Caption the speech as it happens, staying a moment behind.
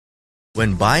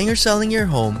When buying or selling your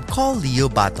home, call Leo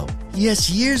Bato. He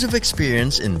has years of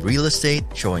experience in real estate,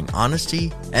 showing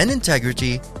honesty and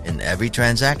integrity in every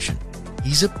transaction.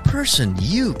 He's a person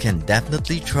you can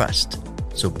definitely trust.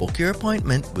 So book your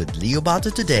appointment with Leo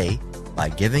Bato today by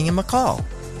giving him a call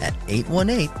at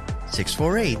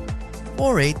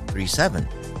 818-648-4837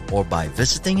 or by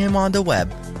visiting him on the web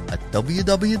at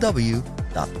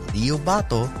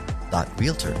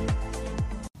www.leobato.realtor.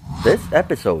 This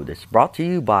episode is brought to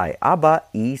you by ABBA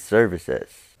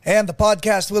E-Services. And the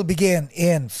podcast will begin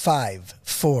in 5,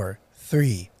 4,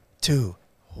 3, 2,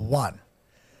 1.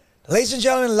 Ladies and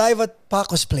gentlemen, live at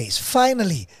Paco's place,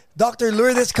 finally, Dr.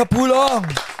 Lourdes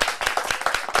Capulong.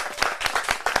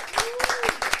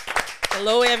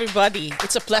 Hello, everybody.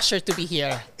 It's a pleasure to be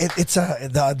here.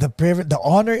 The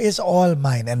honor is all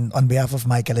mine. And on behalf of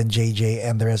Michael and JJ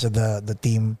and the rest of the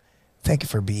team, thank you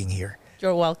for being here.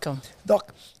 You're welcome.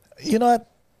 Doc, you know what?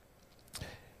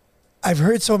 I've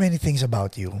heard so many things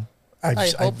about you.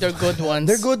 I hope they're good ones.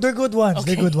 They're good ones.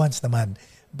 Okay. They're good ones naman.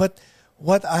 But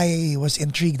what I was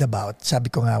intrigued about, sabi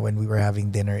ko nga when we were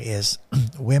having dinner, is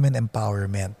women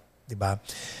empowerment, di ba?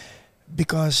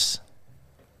 Because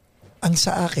ang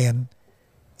sa akin,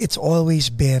 it's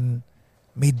always been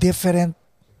may different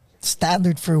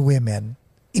standard for women,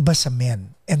 iba sa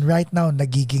men. And right now,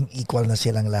 nagiging equal na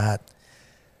silang lahat.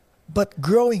 But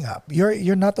growing up,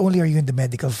 you're not only are you in the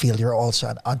medical field, you're also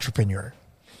an entrepreneur.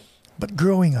 But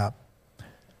growing up,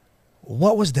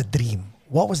 what was the dream?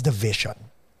 What was the vision?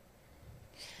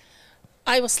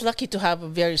 I was lucky to have a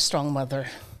very strong mother.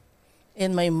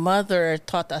 And my mother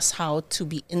taught us how to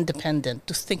be independent,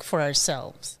 to think for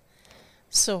ourselves.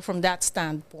 So from that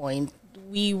standpoint,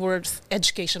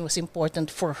 education was important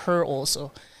for her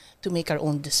also to make our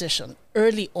own decision.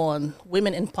 Early on,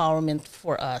 women empowerment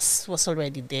for us was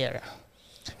already there.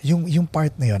 Yung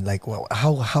part na yun, like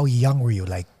how young were you?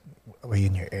 Like were you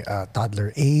in your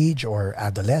toddler age or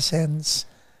adolescence?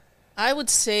 I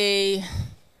would say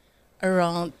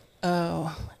around,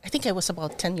 I think I was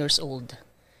about 10 years old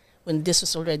when this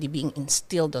was already being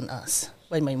instilled on us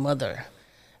by my mother.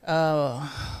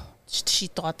 She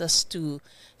taught us to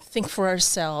think for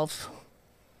ourselves,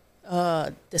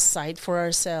 decide for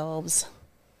ourselves,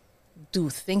 do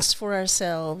things for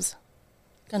ourselves.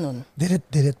 Ganun. Did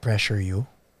it pressure you?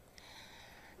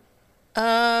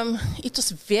 It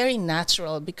was very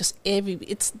natural because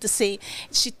it's the same.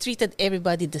 She treated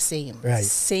everybody the same. Right.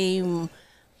 Same.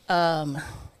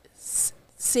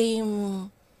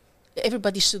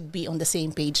 Everybody should be on the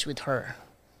same page with her.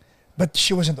 But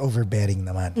she wasn't overbearing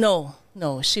naman. No,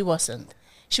 she wasn't.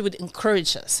 She would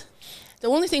encourage us. The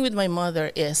only thing with my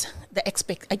mother is the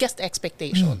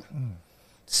expectation.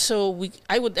 So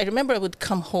I remember I would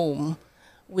come home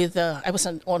with I was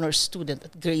an honors student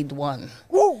at grade 1.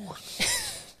 Whoa.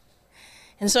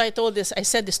 And so I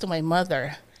said this to my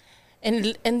mother.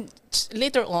 And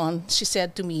later on, she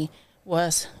said to me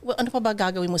was, well, ano pa ba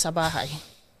gagawin mo sa bahay?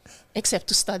 Except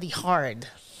to study hard.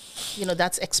 You know,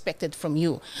 that's expected from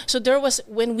you. So there was,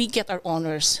 when we get our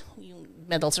honors,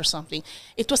 medals or something,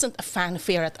 it wasn't a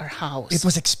fanfare at our house. It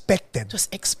was expected. It was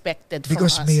expected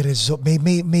because from us.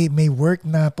 may work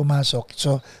na pumasok.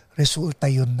 So resulta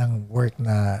yun ng work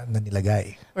na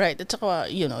nilagay. Right. At saka,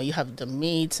 you have the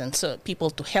maids and so people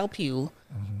to help you.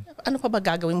 Ano pa ba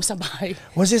gagawin mo sa bahay?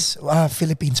 Was this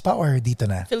Philippines pa or dito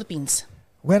na? Philippines.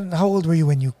 How old were you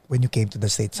when you came to the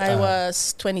States? I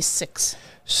was 26.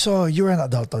 So you were an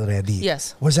adult already.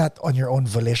 Yes. Was that on your own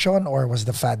volition or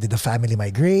did the family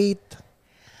migrate?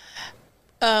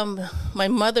 My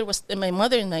mother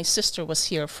and my sister was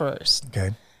here first.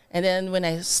 Okay. And then when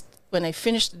I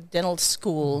finished dental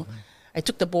school, I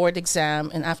took the board exam,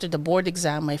 and after the board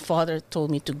exam, my father told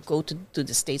me to go to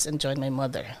the States and join my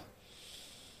mother.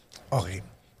 Okay.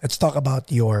 Let's talk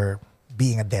about your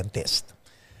being a dentist.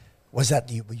 Was that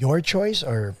your choice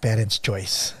or parents'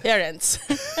 choice? Parents.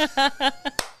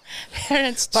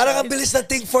 Parents' choice. Parang ang bilis na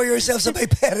think for yourself sa may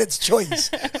parents'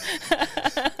 choice.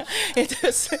 It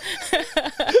was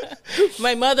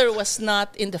my mother was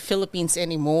not in the Philippines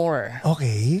anymore.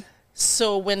 Okay.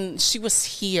 So when she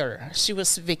was here, she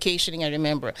was vacationing, I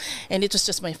remember. And it was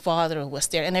just my father who was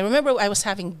there. And I remember I was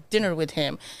having dinner with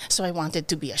him. So I wanted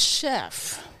to be a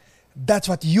chef. That's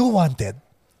what you wanted?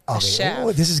 Okay. A chef.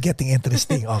 Oh, this is getting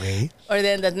interesting. Okay. Or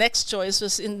then the next choice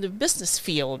was in the business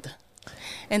field.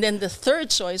 And then the third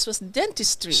choice was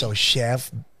dentistry. So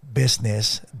chef,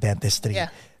 business, dentistry. Yeah.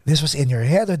 This was in your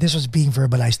head or this was being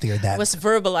verbalized to your dad? I was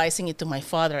verbalizing it to my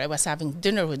father. I was having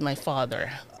dinner with my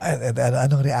father. And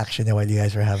anong reaction niya while you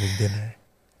guys were having dinner?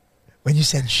 When you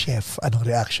said chef, anong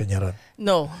reaction niya ron?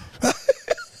 No.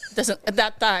 At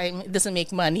that time, it doesn't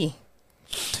make money.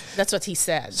 That's what he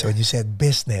said. So when you said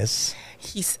business,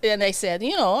 And I said,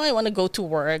 I want to go to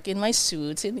work in my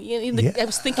suits. And I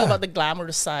was thinking about the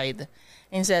glamorous side.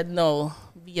 And he said, no,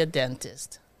 be a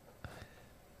dentist.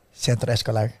 Centro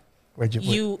Escolar, where'd you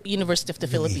put? University of the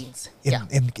Philippines.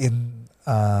 In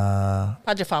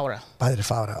Padre Faura. Padre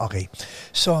Faura. Okay,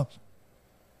 so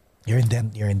you're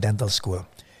in dental school.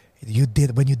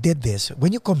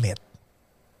 When you commit.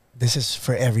 This is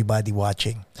for everybody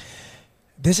watching.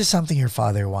 This is something your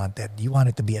father wanted. You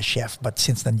wanted to be a chef, but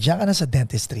since nandiyan ka na sa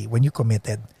dentistry, when you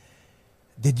committed,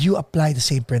 did you apply the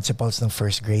same principles ng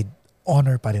first grade?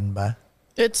 Honor pa rin ba?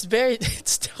 It's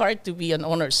hard to be an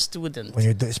honor student.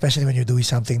 Especially when you're doing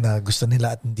something na gusto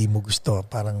nila at hindi mo gusto,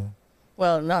 parang.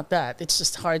 Well, not that. It's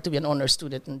just hard to be an honor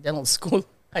student in dental school,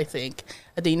 I think,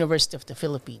 at the University of the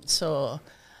Philippines. So,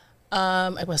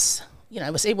 I was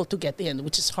able to get in,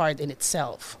 which is hard in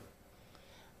itself.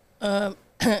 Are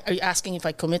you asking if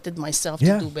I committed myself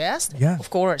to do best? Yeah. Of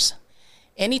course.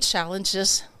 Any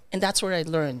challenges, and that's where I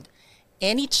learned,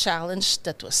 any challenge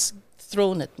that was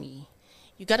thrown at me,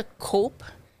 you got to cope,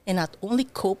 and not only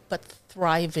cope, but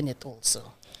thrive in it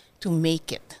also to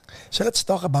make it. So let's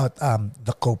talk about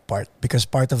the cope part, because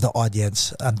part of the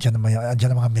audience, andyan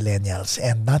ang mga millennials,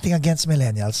 and nothing against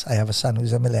millennials. I have a son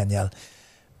who's a millennial.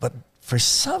 But for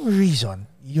some reason,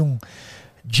 yung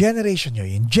generation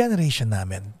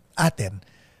namin, atin,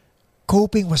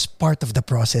 coping was part of the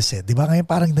process eh. Di ba ngayon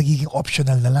parang nagiging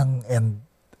optional na lang and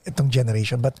itong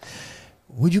generation. But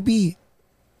would you be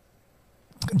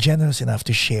generous enough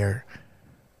to share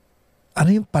ano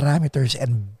yung parameters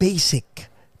and basic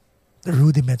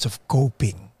rudiments of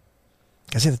coping?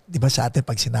 Kasi di ba sa atin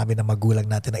pag sinabi ng magulang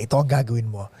natin na ito ang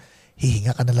gagawin mo,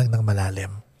 hihinga ka na lang ng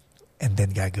malalim and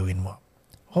then gagawin mo.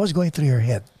 What was going through your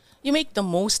head? You make the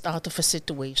most out of a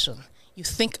situation. You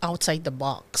think outside the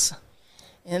box.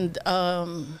 And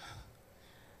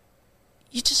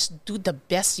you just do the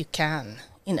best you can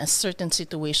in a certain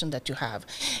situation that you have.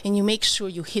 And you make sure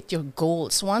you hit your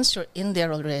goals. Once you're in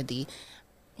there already,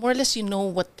 more or less you know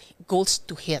what goals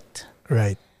to hit.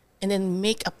 Right. And then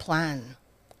make a plan.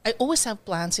 I always have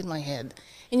plans in my head.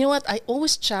 And you know what? I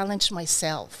always challenge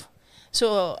myself.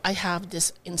 So I have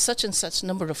this in such and such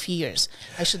number of years.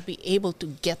 I should be able to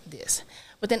get this.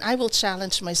 But then I will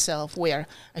challenge myself where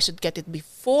I should get it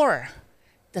before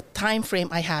the time frame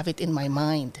I have it in my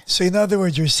mind. So in other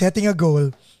words, you're setting a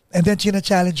goal and then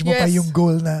china-challenge mo pa yung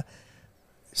goal na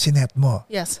sinet mo.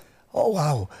 Yes. Oh,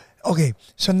 wow. Okay,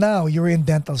 so now you're in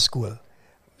dental school.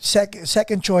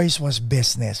 Second choice was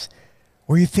business.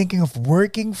 Were you thinking of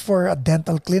working for a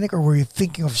dental clinic or were you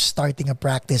thinking of starting a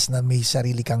practice na may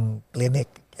sarili kang clinic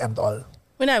and all?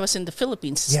 When I was in the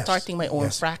Philippines, starting my own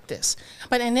practice.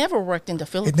 But I never worked in the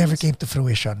Philippines. It never came to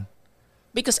fruition.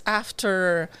 Because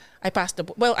after I passed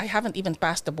I haven't even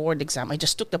passed the board exam. I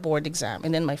just took the board exam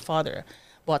and then my father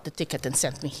bought the ticket and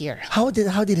sent me here. How did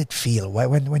it feel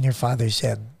when your father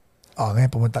said, "Oh, ngayon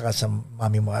pumunta ka sa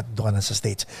mami mo at doon ka na sa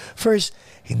States." First,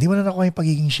 hindi mo na nakuha yung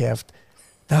pagiging chef.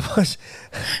 Tapos,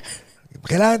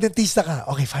 kailangan dentista ka.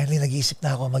 Okay, finally nag-iisip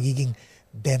na ako, magiging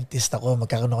dentist ako,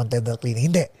 magkakaroon ako ng dental clinic.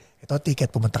 Hindi. Ito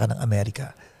ticket, pumunta ka ng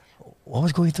Amerika. What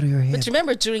was going through your head? But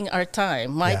remember, during our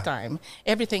time, my time,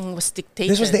 everything was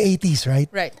dictated. This was the 80s, right?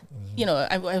 Right. Mm-hmm. You know,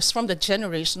 I was from the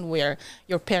generation where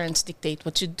your parents dictate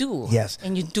what you do. Yes.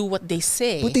 And you do what they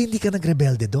say. Buti hindi ka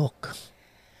nagrebelde, Doc.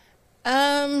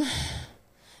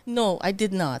 No, I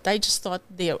did not. I just thought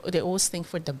they always think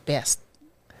for the best.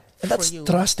 And that's you.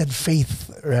 Trust and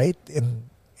faith, right?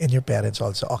 In your parents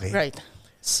also. Okay. Right.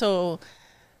 So,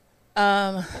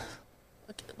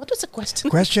 what was the question?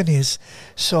 Question is,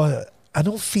 so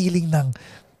anong feeling ng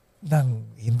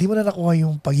hindi mo na nakuha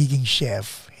yung pagiging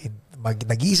chef,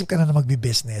 nag-iisip ka na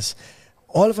magbi-business,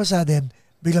 all of a sudden,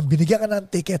 biglang binigyan ka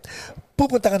ng ticket,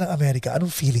 pupunta ka ng Amerika.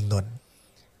 Anong feeling nun?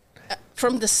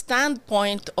 From the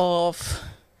standpoint of,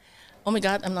 oh my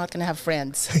God, I'm not gonna have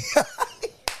friends.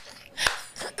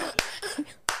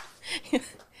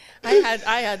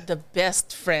 I had the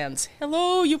best friends.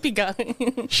 Hello, UP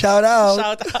gang. Shout out.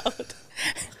 Shout out.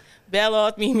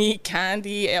 Bellot, Mimi,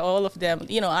 Candy, all of them.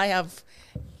 You know,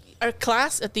 our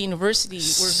class at the university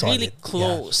were really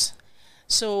close. Yeah.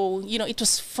 So, you know, it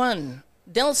was fun.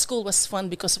 Dental school was fun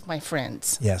because of my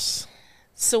friends. Yes.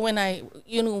 So when I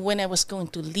was going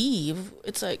to leave,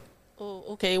 it's like, oh,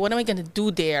 okay, what am I going to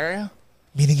do there?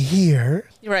 Meaning here.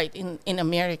 Right, in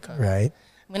America. Right.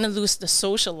 I'm going to lose the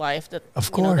social life that,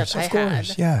 that I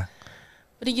had. Yeah.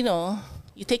 But, you know,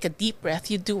 you take a deep breath,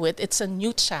 you do it. It's a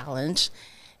new challenge.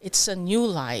 It's a new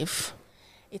life.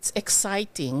 It's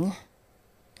exciting.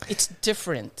 It's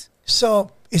different.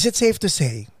 So, is it safe to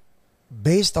say,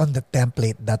 based on the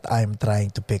template that I'm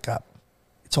trying to pick up,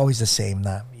 it's always the same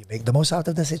na you make the most out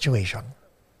of the situation.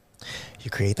 You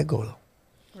create a goal.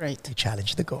 Right. You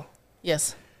challenge the goal.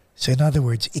 Yes. So in other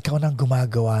words, ikaw nang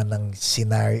gumagawa ng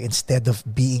scenario instead of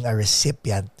being a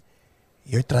recipient.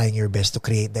 You're trying your best to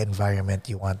create the environment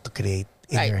you want to create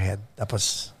in your head.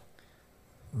 Tapos,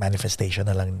 manifestation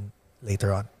na lang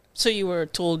later on. So you were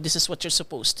told this is what you're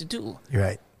supposed to do. You're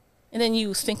right. And then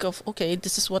you think of, okay,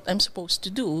 this is what I'm supposed to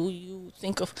do. You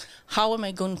think of, how am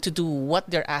I going to do what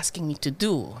they're asking me to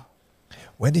do?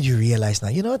 When did you realize now,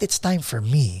 you know what, it's time for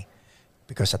me?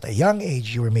 Because at a young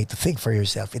age, you were made to think for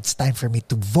yourself. It's time for me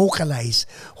to vocalize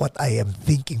what I am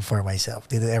thinking for myself.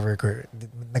 Did it ever occur?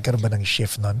 Nagkaroon ba ng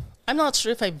shift nun? I'm not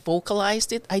sure if I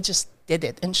vocalized it. I just did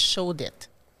it and showed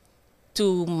it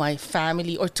to my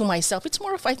family or to myself. It's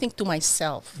more of, I think, to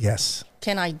myself. Yes.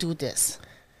 Can I do this?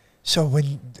 So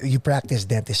when you practice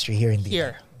dentistry here in the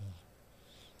Here.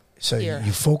 So Here.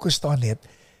 you focused on it,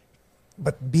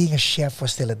 but being a chef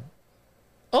was still a...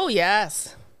 Oh,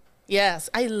 yes. Yes,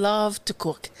 I love to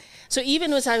cook. So even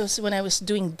when I was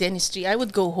doing dentistry, I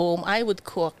would go home, I would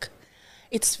cook.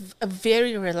 It's a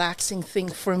very relaxing thing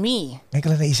for me. Ngayon ko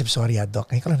lang naisip, sorry Doc,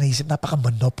 ngayon ko lang naisip,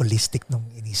 napaka-monopolistic nung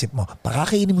inisip mo.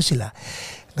 Pakakainin mo sila,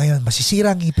 ngayon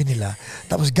masisira ang ngipin nila,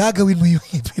 tapos gagawin mo yung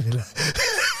ngipin nila.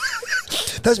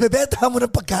 Tapos bebenta mo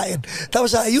ng pagkain,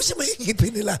 tapos ayusin mo yung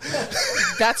ngipin nila.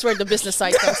 That's where the business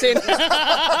side comes in.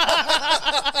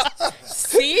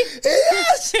 See?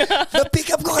 Yes!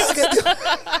 Na-pick up ko kagad yun.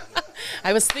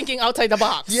 I was thinking outside the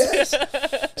box. Yes.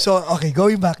 So, okay,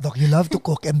 going back, Doc, you love to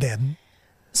cook and then?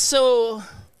 So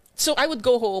I would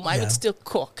go home. I Yeah. would still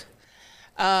cook.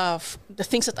 The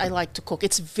things that I like to cook.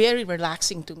 It's very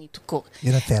relaxing to me to cook.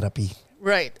 Yun ang therapy.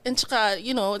 Right. And tsaka,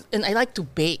 and I like to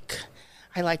bake.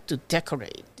 I like to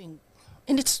decorate.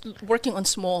 And it's working on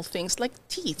small things like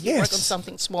teeth. You work on Yes.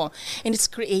 something small. And it's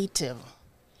creative.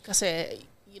 Kasi,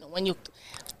 when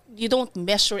you don't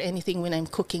measure anything when I'm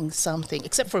cooking something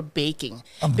except for baking.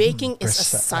 Baking is a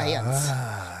science.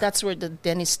 That's where the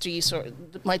dentistry or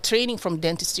my training from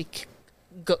dentistry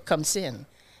comes in.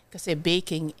 Because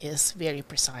baking is very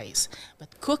precise.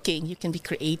 But cooking, you can be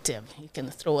creative. You can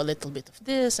throw a little bit of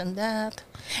this and that.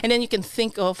 And then you can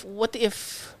think of, what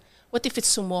if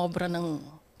it's sumobra ng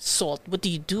salt? What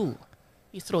do?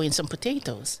 You throw in some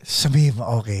potatoes. Sabihin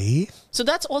mo, okay. So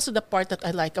that's also the part that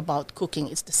I like about cooking.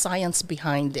 It's the science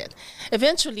behind it.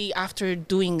 Eventually, after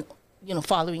doing,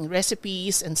 following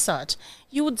recipes and such,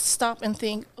 you would stop and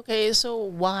think, okay, so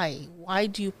why? Why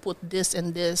do you put this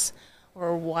and this?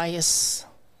 Or why is,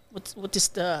 what is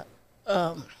the,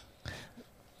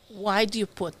 why do you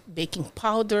put baking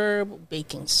powder,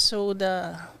 baking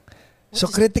soda? So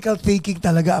critical thinking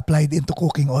talaga applied into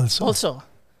cooking also.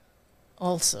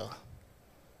 Also.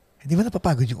 Hindi ba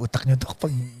napapagod yung utak nyo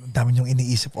kapag dami nyong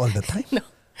iniisip all the time?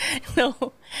 No.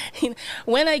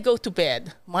 When I go to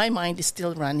bed, my mind is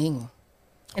still running.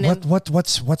 And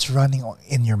What's running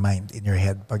in your mind, in your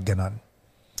head pag ganon?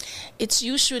 It's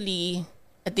usually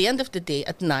at the end of the day,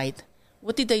 at night,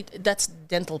 that's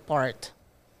dental part.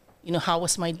 How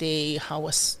was my day?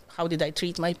 How did I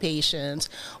treat my patients?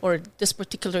 Or this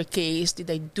particular case,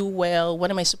 did I do well? What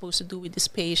am I supposed to do with this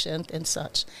patient and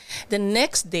such? The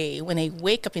next day, when I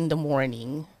wake up in the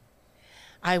morning,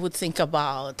 I would think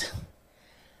about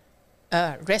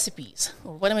recipes,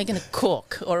 or what am I going to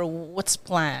cook, or what's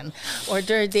planned. Or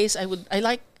there are days I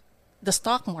like the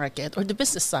stock market or the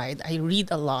business side. I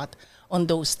read a lot on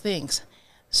those things.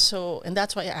 So, and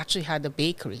that's why I actually had a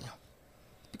bakery.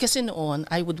 Because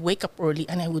I would wake up early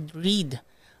and I would read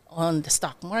on the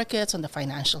stock markets, on the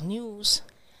financial news.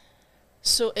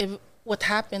 So what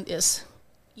happened is,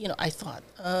 I thought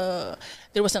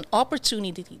there was an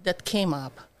opportunity that came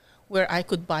up where I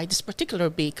could buy this particular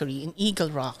bakery in Eagle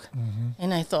Rock. Mm-hmm.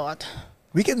 And I thought,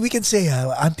 we can say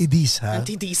Auntie D's, ha?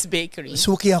 Auntie D's Bakery.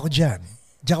 Suki ako dyan.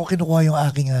 Diyan ko kinukuha yung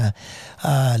aking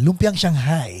lumpiang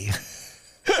Shanghai.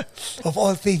 Of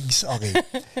all things, okay.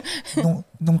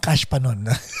 Nung cash pa nun.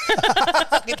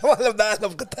 Kita mo,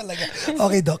 alam ko talaga.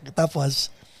 Okay, Doc,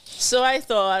 tapos? So I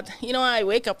thought, I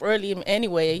wake up early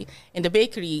anyway, and the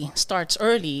bakery starts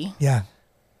early. Yeah.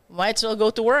 Might as well go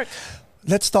to work.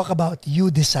 Let's talk about you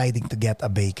deciding to get a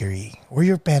bakery. Were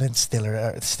your parents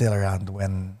still around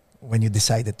when you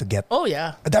decided to get? Oh,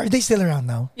 yeah. Are they still around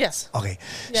now? Yes. Okay.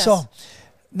 Yes. So,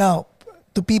 now,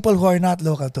 to people who are not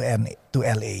local to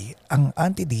LA, ang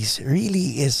Auntie D's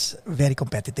really is very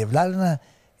competitive. Lalo na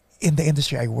in the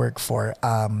industry I work for,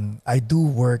 I do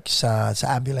work sa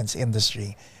ambulance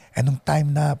industry. And nung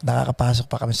time na nakakapasok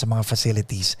pa kami sa mga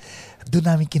facilities, doon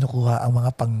namin kinukuha ang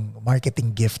mga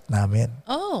pang-marketing gift namin.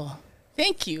 Oh,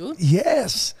 thank you.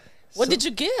 Yes. What did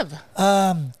you give?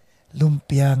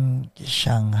 lumpiang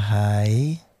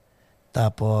Shanghai.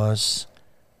 Tapos,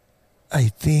 I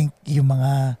think yung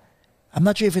mga, I'm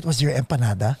not sure if it was your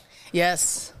empanada.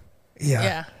 Yes.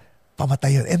 Yeah.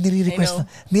 Pamatay yun. And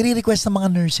nire-request ng mga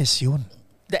nurses yun.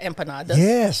 The empanadas?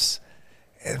 Yes.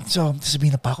 And so,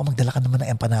 sabihin na pa ako, magdala ka naman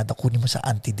ng empanada, kunin mo sa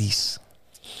Auntie D's.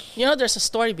 You know, there's a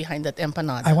story behind that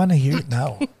empanada. I wanna hear it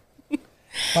now.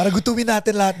 Para gutumin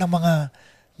natin lahat ng mga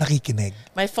nakikinig.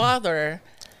 My father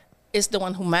is the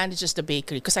one who manages the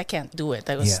bakery because I can't do it.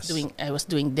 I was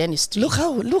doing dentistry. Look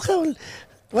how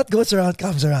what goes around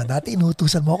comes around. Dati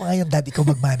inutusan mo ako, ngayon dad ikaw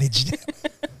mag-manage niya.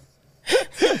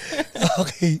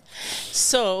 Okay.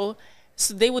 So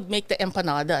they would make the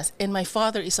empanadas and my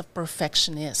father is a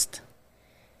perfectionist.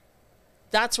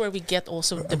 That's where we get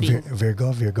also the being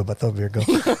Virgo ba to? Virgo.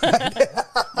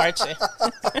 March.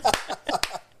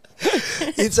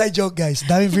 Inside joke, guys.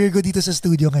 Daming Virgo dito sa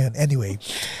studio ngayon. Anyway.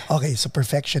 Okay, so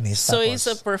perfectionist. So tapos, he's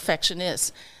a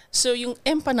perfectionist. So yung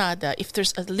empanada, if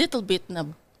there's a little bit na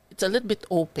it's a little bit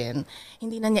open,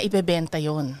 hindi na niya ibebenta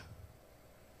yon.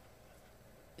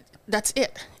 That's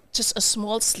it. Just a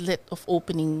small slit of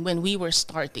opening when we were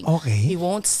starting. Okay. He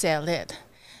won't sell it.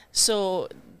 So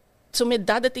may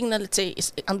dadating na, let's say,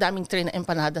 ang daming tray na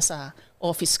empanada sa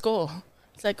office ko.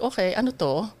 It's like, okay, ano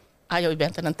to? Ayaw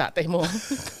ibenta ng tatay mo.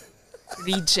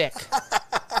 Reject.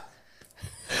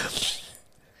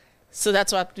 So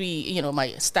that's what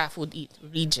my staff would eat,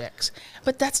 rejects.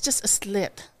 But that's just a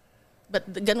slit.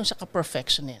 But ganun siya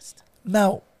ka-perfectionist.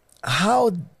 Now,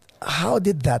 how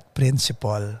did that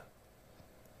principle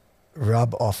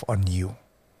rub off on you?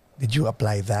 Did you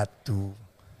apply that to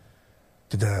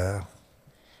the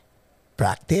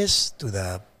practice, to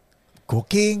the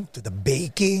cooking, to the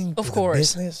baking, of to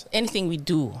course, the business? Anything we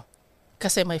do.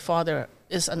 Kasi my father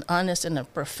is an honest and a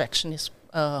perfectionist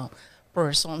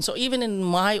person. So even in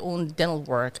my own dental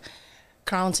work,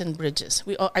 crowns and bridges,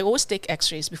 I always take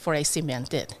x-rays before I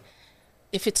cement it.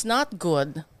 If it's not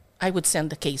good, I would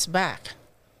send the case back.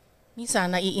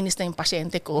 Minsan, naiinis na yung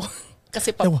pasyente ko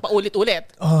kasi paulit-ulit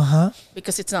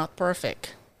because it's not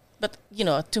perfect. But,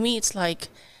 to me, it's like,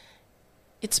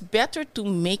 it's better to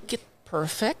make it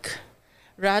perfect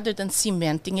rather than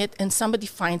cementing it and somebody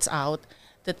finds out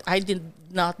that I did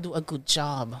not do a good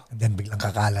job. And then biglang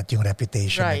kakalat yung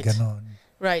reputation na ganon.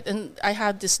 Right. And I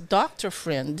had this doctor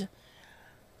friend,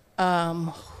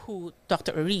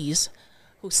 Dr. Aris,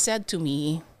 who said to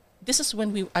me, this is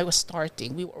when I was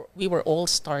starting. We were all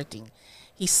starting.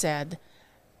 He said,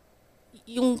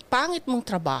 yung pangit mong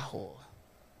trabaho,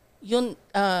 yun,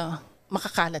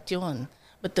 makakalat yun.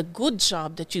 But the good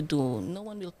job that you do, no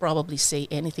one will probably say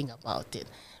anything about it.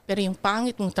 Pero yung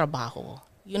pangit mong trabaho,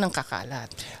 yun ang kakalat.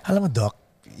 Alam mo, Doc,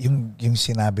 yung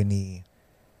sinabi ni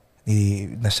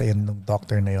nasa yun ng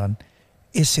doctor na yun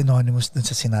is synonymous dun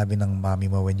sa sinabi ng mommy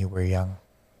mo when you were young.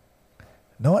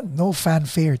 No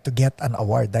fanfare to get an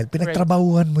award dahil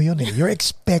pinagtrabahuhan mo yun eh. You're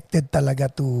expected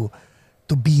talaga to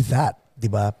be that, di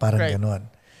ba? Parang ganon.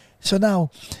 So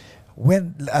now,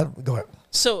 go ahead.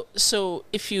 So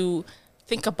if you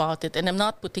think about it, and I'm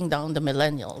not putting down the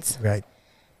millennials. Right.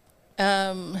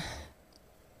 I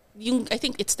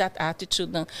think it's that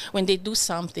attitude na when they do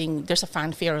something, there's a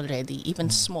fanfare already, even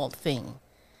small thing.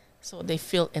 So they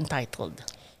feel entitled.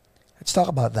 Let's talk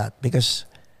about that because,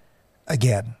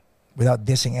 again, without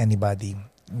dissing anybody,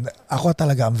 ako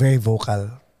talaga, I'm very vocal.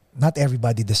 Not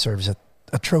everybody deserves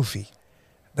a trophy.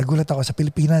 Nagulat ako sa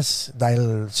Pilipinas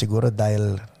dahil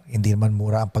hindi naman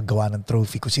mura ang paggawa ng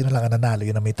trophy. Kung sino lang ang nanalo,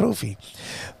 yun ang may trophy.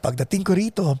 Pagdating ko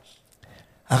rito,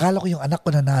 akala ko yung anak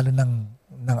ko nanalo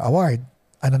ng award,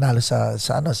 nanalo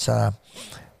sa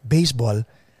baseball.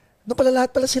 No pala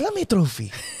lahat pala sila may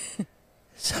trophy.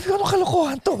 Sabi ko, ano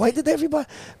kalokohan to? Why did everybody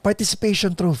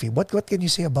participation trophy? What can you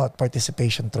say about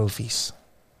participation trophies?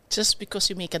 Just because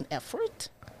you make an effort,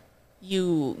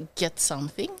 you get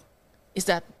something? Is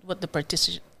that what the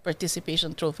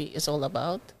participation trophy is all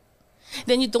about?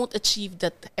 Then you don't achieve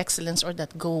that excellence or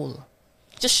that goal.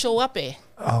 Just show up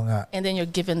Oo nga. and then you're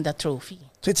given that trophy.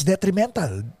 So it's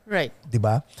detrimental. Right.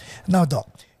 Diba? Now, Doc,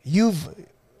 you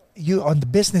on the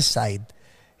business side,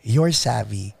 you're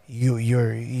savvy. You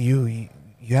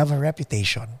have a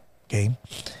reputation. Okay?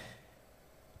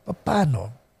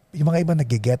 Paano? Yung mga iba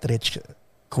nag-get rich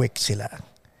quick sila.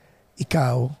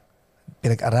 Ikaw,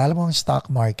 pinag-aralan mo ang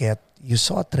stock market, you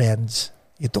saw trends,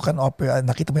 you took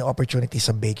nakita mo yung opportunity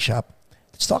sa bake shop.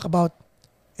 Let's talk about,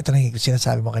 ito na yung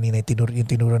sinasabi mo kanina, yung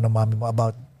tinuro ng mami mo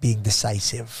about being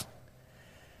decisive.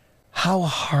 How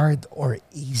hard or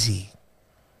easy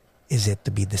is it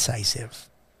to be decisive?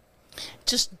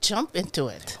 Just jump into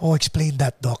it. Oh, explain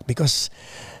that, Doc, because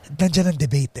nandiyan ang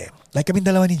debate eh. Like kaming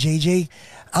dalawa ni JJ,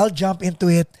 I'll jump into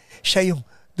it. Siya yung,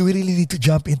 do we really need to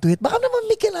jump into it? Baka naman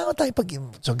may kailangan tayo pag...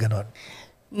 So, ganon.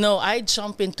 No, I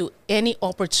jump into any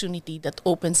opportunity that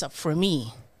opens up for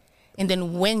me. And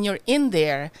then when you're in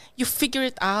there, you figure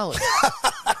it out.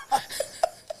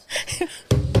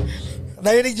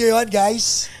 Narinig nyo yun,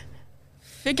 guys?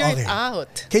 Figure it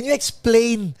out. Can you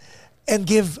explain and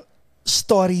give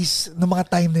stories ng mga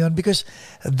time na yun? Because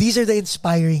these are the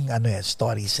inspiring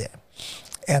stories.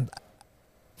 And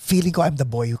feeling ko I'm the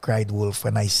boy who cried wolf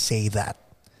when I say that.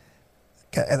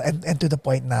 And to the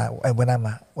point na when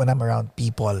I'm around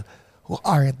people who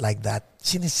aren't like that,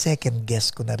 sinisecond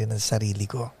guess ko na rin ang sarili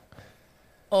ko.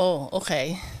 Oh,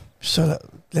 okay. So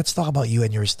let's talk about you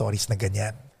and your stories na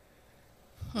ganyan.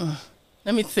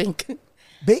 Let me think.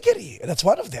 Bakery, that's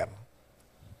one of them.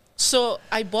 So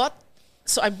I bought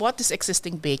this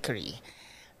existing bakery.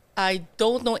 I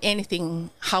don't know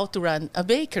anything how to run a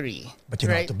bakery. But you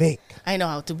know how to bake. I know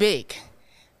how to bake.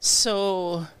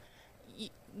 So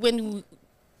when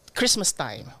Christmas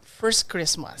time, first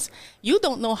Christmas, you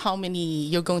don't know how many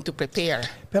you're going to prepare.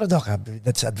 Pero Doc,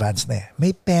 that's advanced na eh.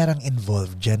 May perang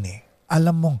involved dyan eh.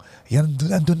 Alam mong,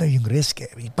 andun na yung risk eh.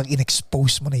 Pag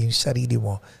in-expose mo na yung sarili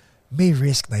mo, may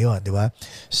risk na yon, di ba?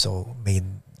 So, may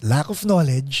lack of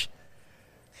knowledge,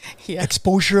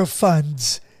 exposure of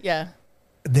funds. Yeah.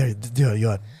 There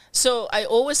yon. So, I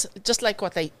always, just like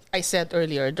what I said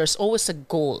earlier, there's always a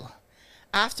goal.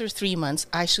 After 3 months,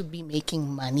 I should be making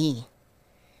money.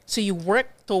 So, you work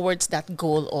towards that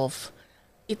goal of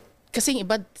it. Kasi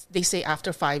iba, they say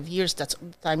after 5 years, that's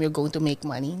the time you're going to make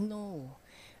money. No.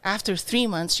 After 3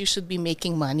 months, you should be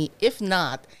making money. If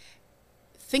not,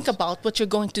 think about what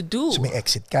you're going to do. So may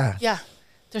exit ka. Yeah.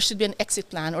 There should be an exit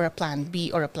plan or a plan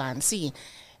B or a plan C.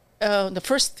 The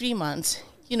first 3 months,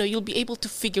 you'll be able to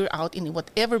figure out in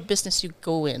whatever business you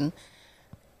go in,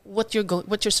 what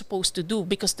you're supposed to do,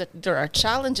 because there are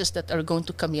challenges that are going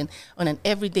to come in on an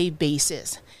everyday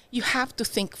basis. You have to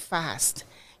think fast.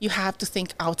 You have to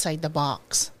think outside the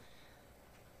box.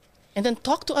 And then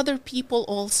talk to other people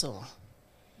also.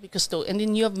 And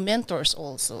then you have mentors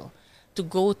also to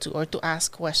go to or to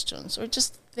ask questions or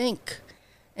just think.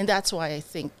 And that's why I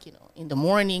think, in the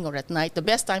morning or at night, the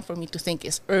best time for me to think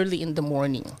is early in the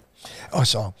morning. Oh,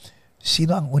 so,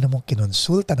 sino ang una mong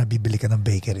kinonsulta na bibili ka ng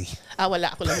bakery? Wala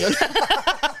ako lang yun.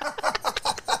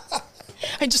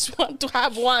 I just want to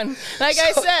have one. Like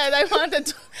I said, I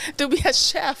wanted to be a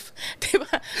chef. Diba?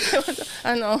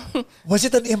 Was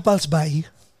it an impulse buy?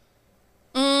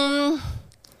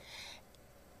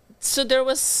 So there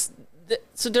was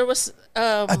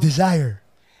a desire.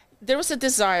 There was a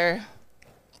desire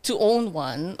to own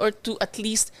one, or to at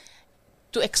least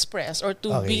to express or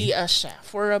to be a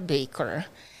chef or a baker.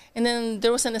 And then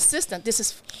there was an assistant.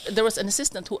 There was an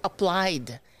assistant who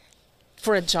applied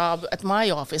for a job at my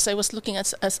office. I was looking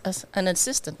as an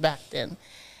assistant back then,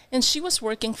 and she was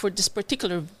working for this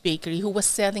particular bakery who was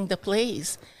selling the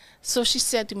place. So she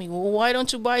said to me, "Well, why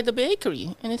don't you buy the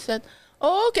bakery?" And I said,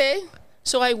 "Oh, okay."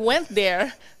 So I went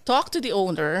there, talked to the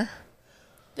owner,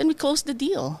 then we closed the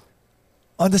deal.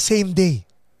 On the same day?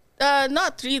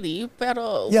 Not really,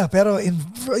 pero... Yeah, pero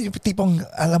yung tipong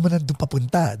alam mo na doon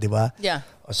papunta, di ba? Yeah.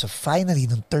 So finally,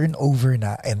 nung turnover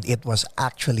na, and it was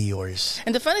actually yours.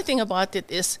 And the funny thing about it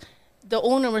is, the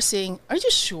owner was saying, "Are you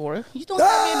sure? You don't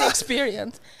have any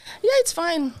experience." Yeah, it's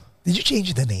fine. Did you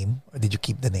change the name or did you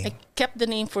keep the name? I kept the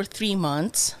name for 3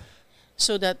 months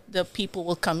so that the people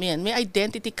will come in. May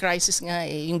identity crisis nga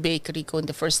yung bakery ko in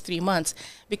the first 3 months,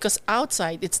 because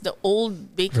outside it's the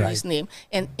old bakery's name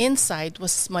and inside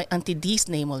was my Auntie D's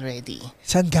name already.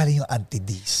 Saan galing yung Auntie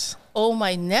D's? Oh,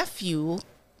 my nephew,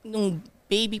 nung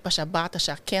baby pa siya, bata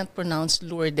siya, can't pronounce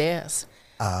Lourdes.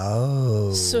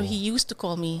 Oh. So he used to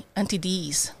call me Auntie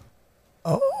D's.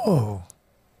 Oh.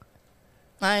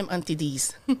 I'm Auntie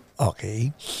D's.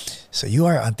 Okay. So you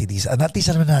are Auntie D's. At least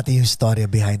alam natin yung story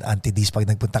behind Auntie D's pag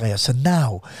nagpunta kayo. So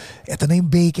now, ito na yung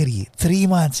bakery. 3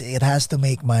 months, it has to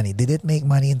make money. Did it make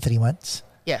money in 3 months?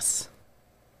 Yes.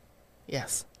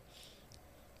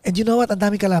 And you know what? Ang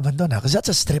dami kalaban doon, because that's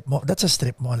a strip mall. That's a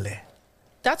strip mall eh.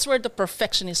 That's where the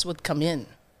perfectionist would come in.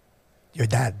 Your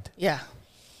dad? Yeah.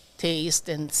 Taste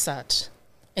and such.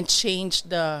 And change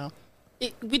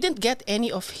we didn't get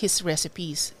any of his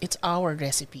recipes. It's our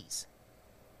recipes.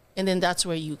 And then that's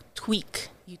where you tweak.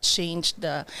 You change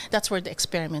that's where the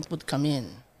experiment would come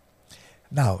in.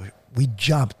 Now, we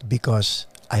jumped because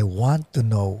I want to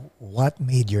know what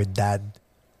made your dad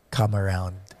come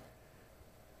around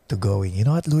to going, you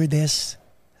know what, Lourdes?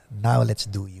 Now let's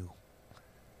do you.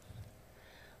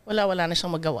 Wala na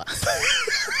siyang magawa.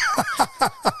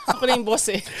 Ako na yung boss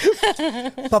eh.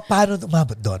 Paano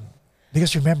umabot doon?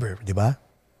 Because remember, di ba?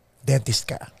 Dentist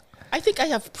ka. I think I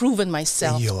have proven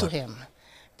myself Ayun. to him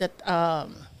that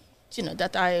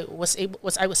that I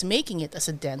was making it as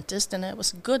a dentist and I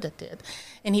was good at it.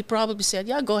 And he probably said,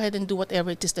 "Yeah, go ahead and do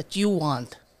whatever it is that you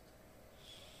want."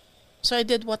 So I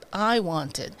did what I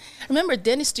wanted. Remember,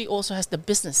 dentistry also has the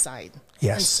business side.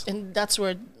 Yes. And that's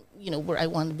where where I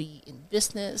want to be in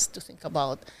business, to think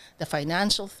about the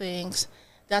financial things.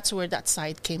 That's where that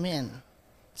side came in.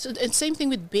 So, and same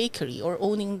thing with bakery or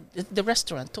owning the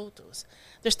restaurant, Toto's.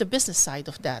 There's the business side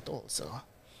of that also.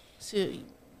 So,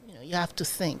 you have to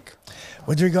think.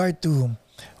 With regard to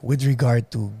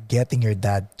getting your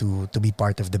dad to be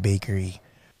part of the bakery,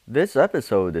 This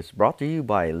episode is brought to you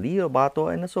by Leo Bato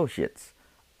and Associates,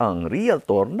 ang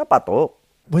realtor na patok.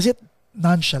 was it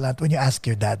nonchalant when you ask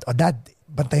your dad, "Oh, Dad,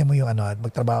 bantayan mo yung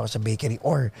magtrabaho sa bakery,"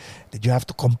 or did you have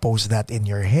to compose that in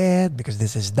your head because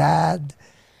this is Dad?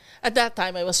 At that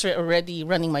time, I was already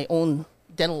running my own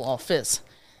dental office.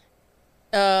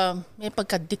 May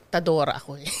pagka-diktadora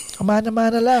ako eh.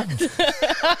 Kamana-mana lang.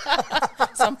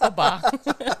 Saan pa ba?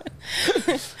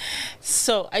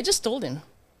 So, I just told him,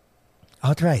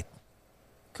 Outright.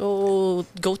 go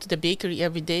to the bakery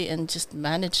every day and just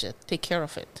manage it. Take care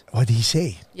of it. What did he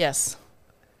say? Yes.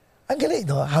 Ang galing,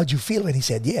 no? How'd you feel when he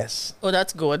said yes? Oh,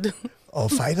 that's good. Oh,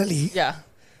 finally. Yeah.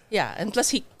 Yeah. And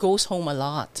plus, he goes home a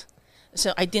lot.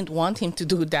 So I didn't want him to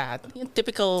do that.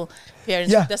 Typical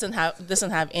parents Yeah. doesn't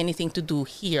have anything to do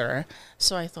here.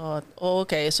 So I thought,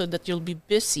 okay, so that you'll be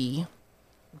busy,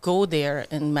 go there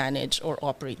and manage or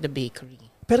operate the bakery.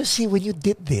 Pero see, when you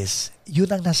did this, yun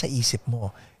ang nasa isip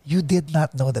mo. You did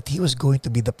not know that he was going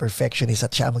to be the perfectionist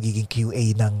at siya ang magiging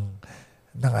QA ng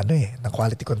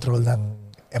quality control ng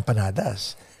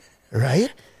empanadas.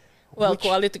 Right? Well,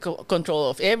 quality control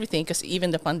of everything, because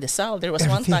even the pandesal, there was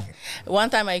Everything.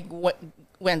 one time I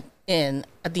went in,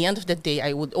 at the end of the day,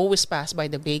 I would always pass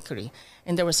by the bakery,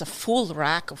 and there was a full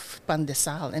rack of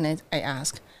pandesal, and I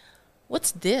asked,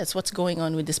 "What's this? What's going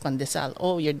on with this pandesal?"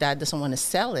 "Oh, your dad doesn't want to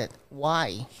sell it."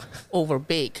 "Why?"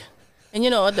 "Overbake." And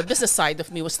the business side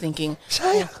of me was thinking,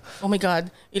 Sayang. oh my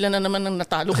God, ilan na naman ang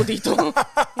natalo ko dito.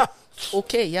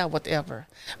 Okay, yeah,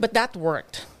 whatever. But that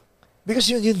worked.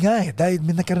 Because yun nga eh. Dahil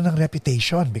may nagkaroon ng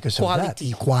reputation because of that. Quality.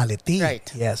 Quality. Right.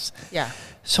 Yes. Yeah.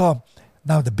 So,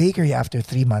 now the bakery after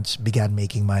 3 months began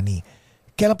making money.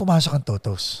 Kailan pumasok ang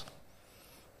Toto's?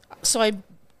 So I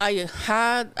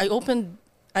opened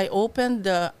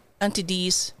the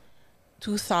Antides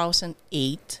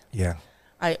 2008. Yeah.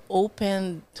 I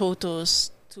opened Toto's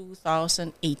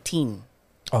 2018.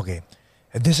 Okay.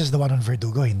 And this is the one on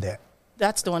Verdugo, hindi?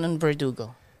 That's the one in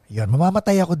Verdugo. Yun,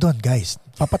 mamamatay ako doon, guys.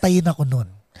 Papatayin ako noon.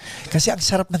 Kasi ang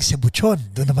sarap ng cebuchon.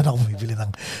 Doon naman ako bumibili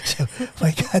ng... My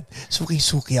God,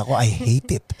 suking-suki ako. I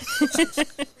hate it.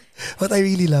 But I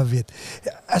really love it.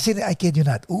 As in, I kid you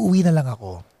not, uuwi na lang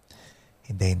ako.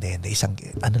 Hindi. Isang,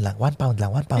 1 pound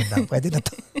lang. Pwede na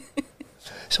to.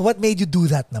 So what made you do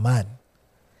that naman?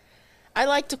 I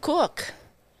like to cook.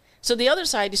 So the other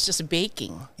side is just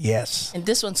baking. Yes. And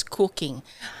this one's cooking.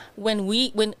 When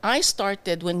we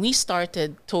started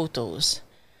Toto's,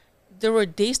 there were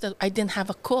days that I didn't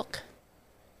have a cook.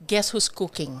 Guess who's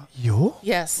cooking? You?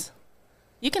 Yes.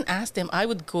 You can ask them. I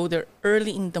would go there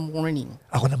early in the morning.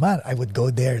 Ako naman, I would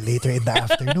go there later in the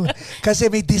afternoon.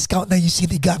 Kasi may discount na yung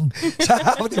sinigang.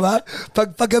 Di ba?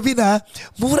 Paggabi na,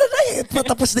 mura na eh.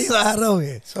 Patapos na yung araw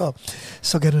eh. So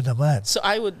ganun naman. So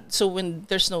when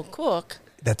there's no cook,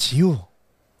 That's you.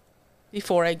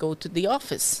 before I go to the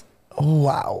office. Oh,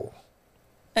 wow.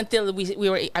 Until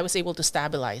I was able to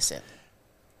stabilize it.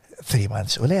 3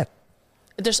 months ulit.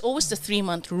 There's always the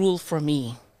 3-month rule for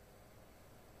me.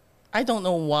 I don't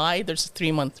know why there's a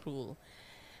 3-month rule.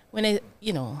 When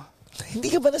Hindi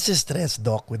ka ba nasistress,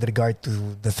 Doc, with regard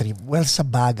to the 3? Well, sa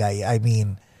bagay, I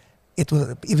mean, it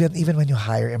will, even when you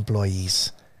hire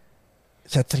employees,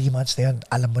 sa 3 months na yun,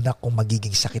 alam mo na kung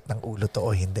magiging sakit ng ulo to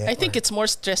o hindi. I think it's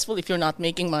more stressful if you're not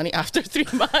making money after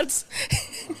 3 months.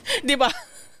 Diba?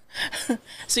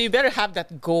 So you better have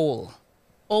that goal.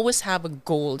 Always have a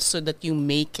goal so that you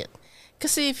make it.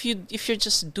 Kasi if you're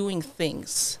just doing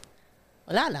things,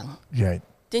 wala lang. Right.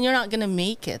 Then you're not gonna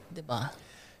make it, diba?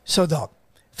 So, Doc,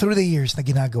 through the years na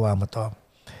ginagawa mo to,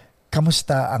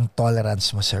 kamusta ang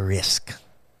tolerance mo sa risk?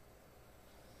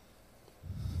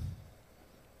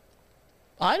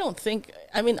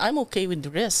 I'm okay with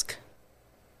risk.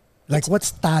 Like,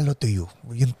 what's talo to you?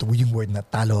 Yung word na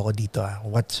talo ako dito.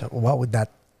 What would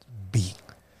that be?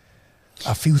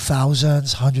 A few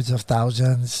thousands, hundreds of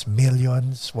thousands,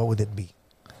 millions? What would it be?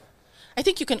 I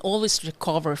think you can always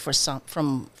recover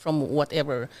from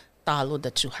whatever talo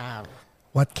that you have.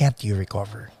 What can't you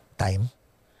recover? Time?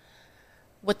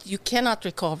 what you cannot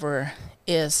recover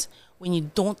is when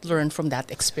you don't learn from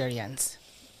that experience.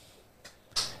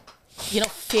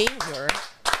 Failure.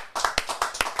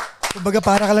 Kumbaga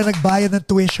para ka lang nagbayad ng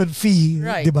tuition fee,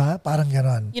 Right. di ba? Parang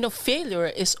ganon.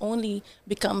 Failure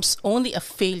becomes only a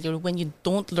failure when you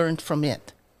don't learn from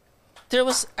it.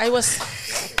 I was,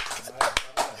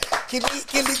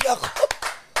 Kinikilig ako.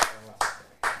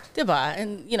 diba?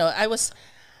 And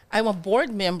I'm a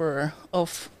board member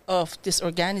of this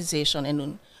organization,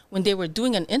 and when they were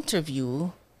doing an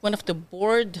interview,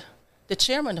 the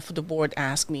chairman of the board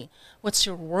asked me, "What's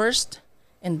your worst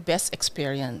and best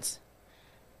experience?"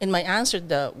 And my answer,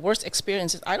 the worst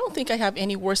experience is, I don't think I have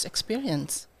any worst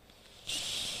experience.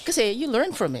 Kasi you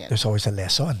learn from it. There's always a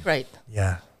lesson. Right.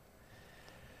 Yeah.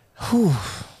 Whew.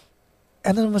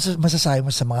 Ano masasabi mo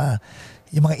sa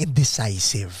yung mga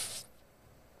indecisive?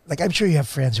 Like, I'm sure you have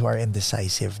friends who are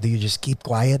indecisive. Do you just keep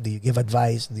quiet? Do you give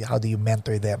advice? How do you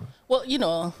mentor them? Well,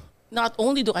 not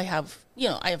only do I have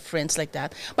friends like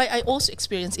that, but I also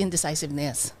experience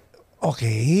indecisiveness.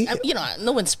 Okay.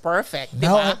 No one's perfect, di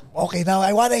Now, ba? now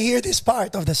I want to hear this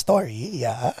part of the story.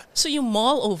 Yeah. So you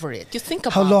mull over it. You think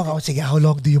about How long? it. Oh, sige, how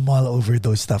long do you mull over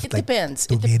those stuff? It like depends.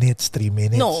 2 minutes, 3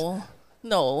 minutes? No,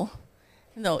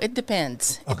 it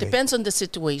depends. It Okay. depends on the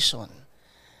situation.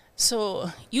 So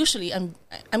usually I'm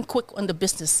quick on the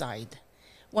business side.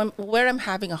 Where I'm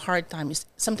having a hard time is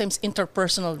sometimes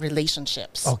interpersonal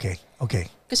relationships. Okay.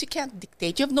 Because you can't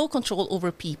dictate. You have no control over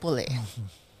people,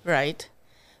 right?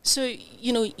 So,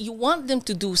 you want them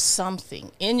to do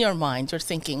something. In your mind, you're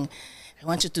thinking, I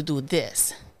want you to do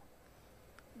this.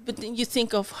 But then you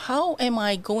think of, how am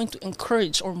I going to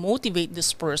encourage or motivate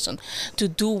this person to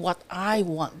do what I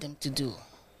want them to do?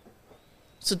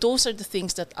 So those are the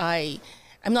things that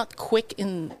I'm not quick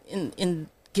in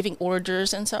giving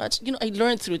orders and such. I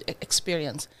learned through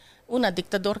experience. Una,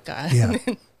 diktador ka. Yeah.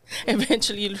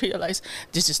 Eventually you'll realize,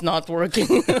 this is not working.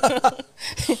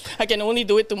 I can only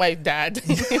do it to my dad.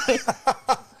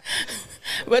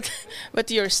 but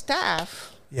your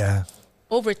staff, Yeah.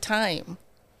 over time,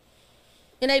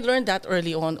 and I learned that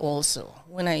early on also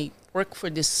when I worked for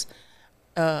this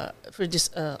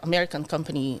American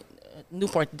company,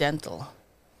 Newport Dental.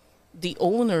 The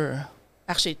owner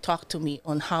actually talked to me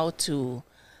on how to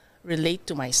relate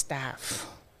to my staff.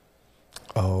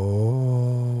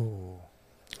 Oh.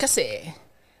 Kasi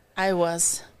I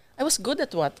was good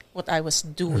at what I was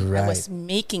doing. I was Right.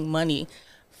 making money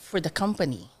for the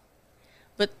company.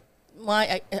 But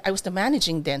I was the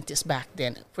managing dentist back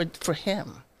then for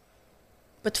him.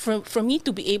 But for me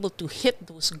to be able to hit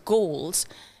those goals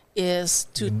is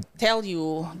to tell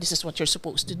you this is what you're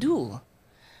supposed to do.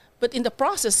 But in the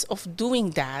process of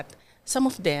doing that, some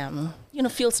of them,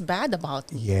 feels bad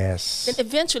about me. Yes. Then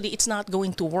eventually it's not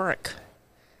going to work.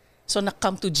 So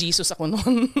na-come to Jesus ako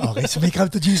noon. Okay, so may come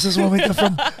to Jesus moment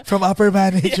ka from upper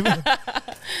management.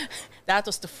 That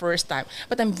was the first time.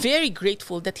 But I'm very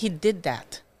grateful that he did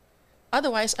that.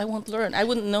 Otherwise, I won't learn. I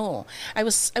wouldn't know. I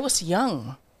was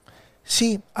young.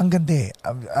 See, ang ganda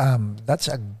eh. That's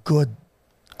a good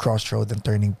crossroad and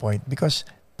turning point because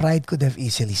pride could have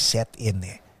easily set in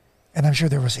eh. And I'm sure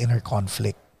there was inner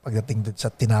conflict. Pagdating dun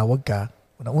sa tinawag ka,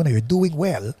 una-una, you're doing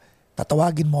well,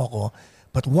 tatawagin mo ako,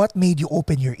 but what made you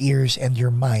open your ears and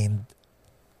your mind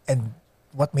and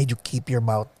what made you keep your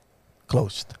mouth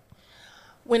closed?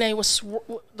 When I was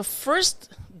the first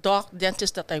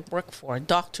dentist that I worked for,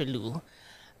 Dr. Lou,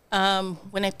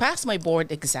 when I passed my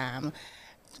board exam,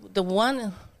 the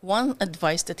one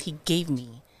advice that he gave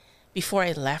me before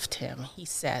I left him, he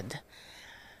said,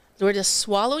 Lourdes,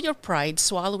 swallow your pride,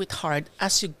 swallow it hard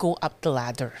as you go up the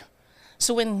ladder.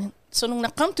 So nung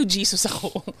na-come to Jesus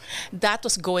ako, that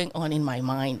was going on in my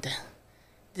mind.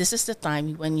 This is the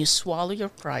time when you swallow your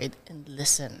pride and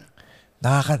listen.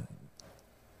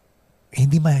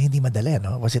 Hindi madali,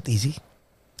 no? Was it easy?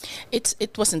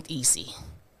 It wasn't easy.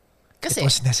 Kasi, It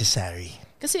was necessary.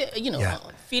 Kasi, Yeah.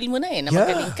 feel mo na na Yeah,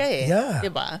 magaling ka yeah.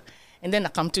 Diba? And then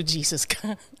na-come to Jesus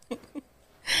ka.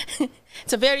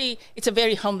 It's a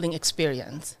very humbling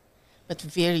experience, but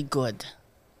very good.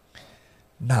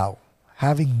 Now,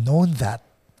 having known that,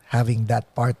 having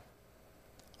that part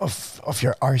of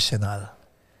your arsenal,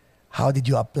 how did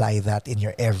you apply that in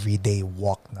your everyday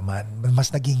walk naman?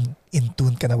 Mas naging in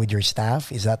tune ka na with your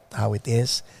staff? Is that how it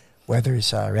is? Whether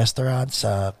it's a restaurant,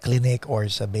 a clinic, or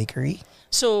it's a bakery?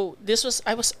 So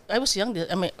I was young,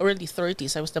 in my early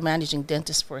 30s. I was the managing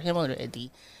dentist for him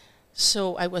already.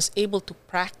 So I was able to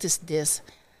practice this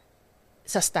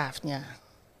sa staff niya.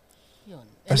 Yun.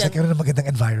 And Tapos nagkaroon ng magandang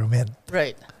environment.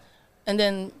 right. And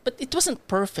then, but it wasn't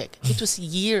perfect. It was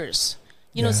years.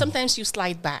 Yeah. Sometimes you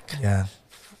slide back Yeah.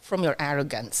 from your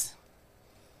arrogance.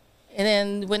 And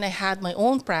then when I had my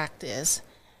own practice,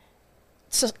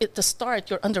 so at the start,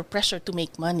 you're under pressure to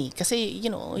make money. Kasi,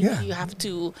 Yeah.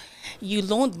 you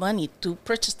loaned money to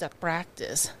purchase that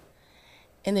practice.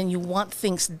 And then you want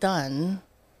things done.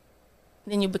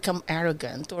 Then you become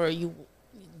arrogant or you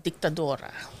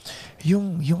dictadora.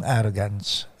 Yung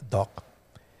arrogance, Doc,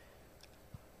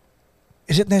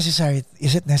 is it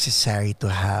necessary to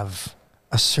have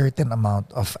a certain amount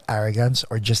of arrogance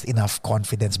or just enough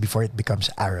confidence before it becomes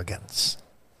arrogance?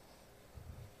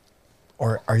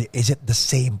 Or is it the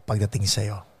same pagdating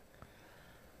sa'yo?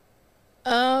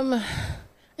 I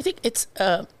think it's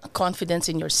confidence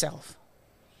in yourself.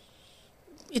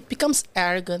 It becomes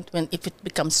arrogant if it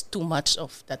becomes too much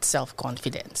of that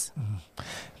self-confidence.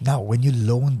 Now, when you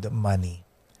loaned the money,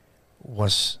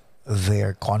 was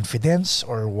there confidence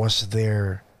or was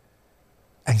there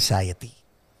anxiety?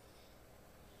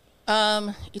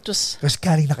 It was Because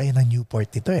galing na kayo ng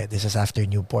Newport dito eh. This is after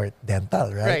Newport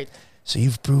Dental, right? right. So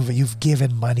you've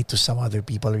given money to some other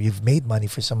people or you've made money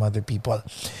for some other people.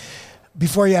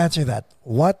 Before you answer that,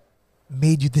 what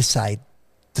made you decide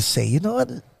to say, you know what,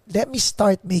 let me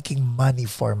start making money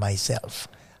for myself?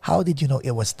 How did you know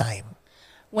it was time?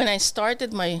 When I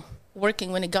started when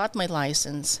I got my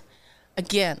license,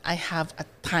 again, I have a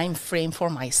time frame for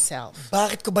myself.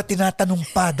 Bakit ko ba tinatanong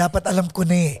pa? Dapat alam ko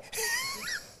na eh.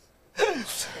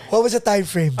 What was the time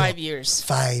frame? 5 years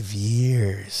 5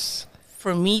 years.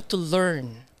 for me to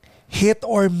learn. Hit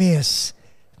or miss.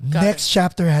 Got Next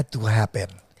chapter had to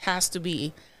happen. It has to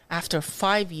be after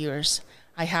 5 years,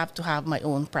 I have to have my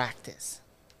own practice.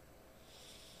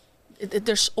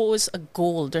 There's always a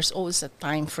goal. There's always a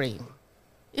time frame.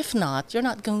 If not, you're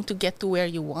not going to get to where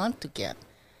you want to get.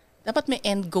 Dapat may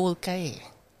end goal ka eh.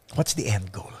 What's the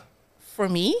end goal? For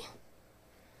me,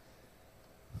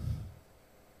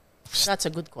 that's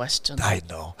a good question. I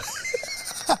know.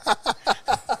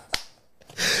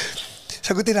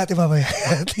 Sagutin natin mamaya.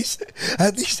 At least,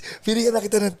 pinigyan na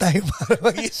kita ng time para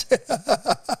mag-isip.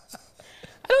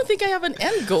 I don't think I have an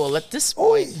end goal at this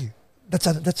point. Oy, that's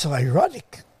so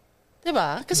ironic.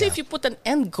 Diba? Kasi Yeah. if you put an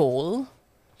end goal,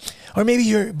 Or maybe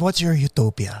what's your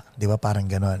utopia? Di ba? Parang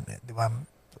ganon. Di ba?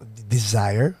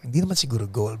 Desire? Hindi naman siguro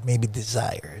goal. Maybe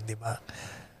desire. Di ba?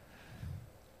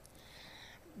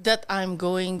 that I'm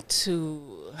going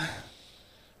to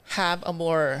have a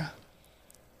more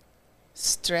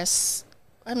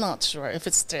I'm not sure if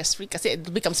it's stress-free kasi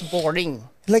it becomes boring.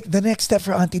 Like the next step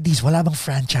for Auntie D's, wala bang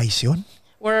franchise yun?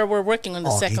 We're working on the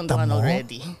second kita one mo?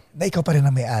 already. Na ikaw pa rin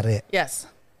ang may-ari. Yes.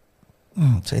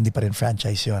 So hindi pa rin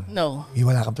franchise yun? No. Yung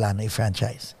wala kang plano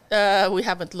i-franchise? We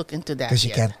haven't looked into that Because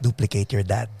you yet. can't duplicate your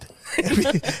dad.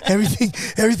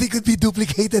 Everything could be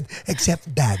duplicated except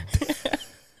dad.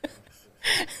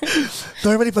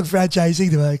 Normally pag franchising,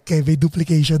 di ba, kaya may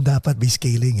duplication dapat, may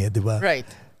scaling eh, di ba? Right.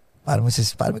 Parang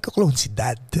may kaklone si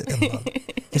dad.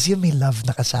 Kasi yun may love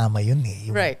na kasama yun eh.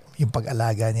 Yung, Right. yung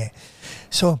pag-alaga niya.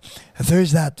 So,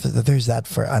 there's that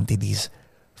for Auntie D's.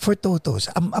 For Totos,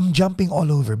 I'm jumping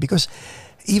all over because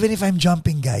even if I'm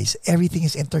jumping, guys, everything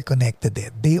is interconnected eh.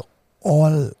 They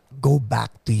all go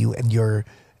back to you and your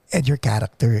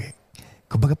character.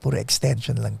 Kumbaga puro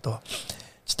extension lang to.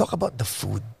 Let's talk about the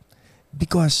food.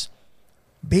 Because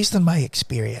based on my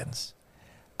experience,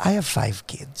 I have 5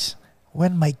 kids.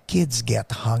 When my kids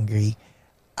get hungry,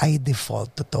 I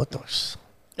default to Totos.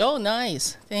 Oh,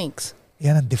 nice. Thanks.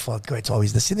 Yan ang default ko. It's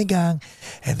always the sinigang.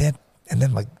 And then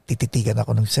magtititigan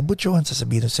ako ng sebuchon.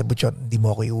 Sasabihin ng sebuchon, hindi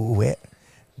mo ako iuuwi.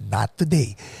 Not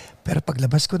today. Pero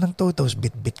paglabas ko ng Totos,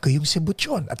 bit-bit ko yung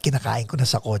sebuchon. At kinakain ko na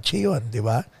sa kotse yun. Di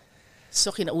ba?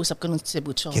 So, kinausap ko ng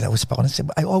cebuchon. Kinausap ako ng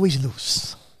sebuchon. I always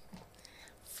lose.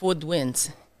 Food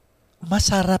wins.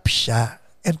 Masarap siya.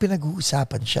 And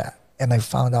pinag-uusapan siya. And I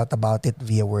found out about it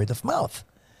via word of mouth.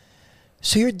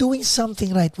 So you're doing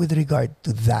something right with regard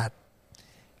to that.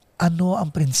 Ano ang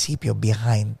prinsipyo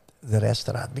behind the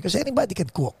restaurant? Because anybody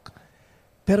can cook.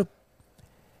 Pero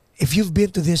if you've been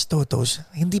to this Totos,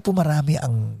 hindi po marami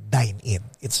ang dine-in.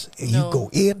 It's you No. go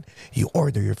in, you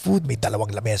order your food, may 2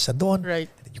 lamesa doon, Right.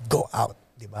 and then you go out,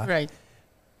 di ba? Right.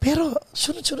 Pero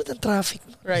sunod-sunod ang traffic.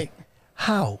 Right.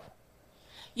 How?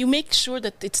 You make sure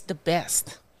that it's the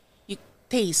best. You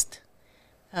taste.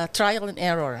 Trial and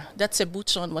error. That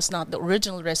cebuchon was not the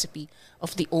original recipe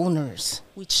of the owners.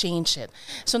 We changed it.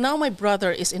 So now my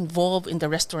brother is involved in the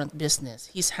restaurant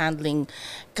business. He's handling,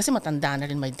 kasi matanda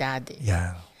na rin my dad eh.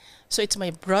 Yeah. So it's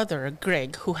my brother,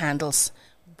 Greg, who handles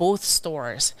both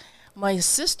stores. My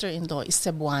sister-in-law is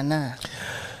Cebuana.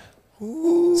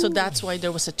 So that's why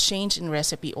there was a change in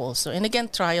recipe also. And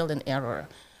again, trial and error.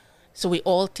 So we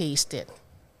all taste it.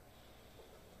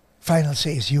 Final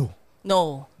say is you.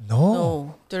 No. No.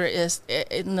 No. There is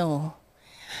no.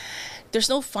 There's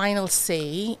no final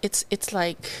say. It's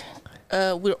like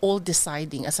we're all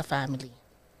deciding as a family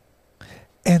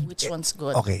And which one's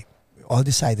good. Okay, all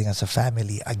deciding as a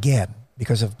family again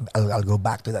because of I'll go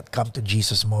back to that come to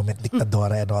Jesus moment,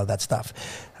 dictadora and all that stuff.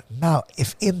 Now,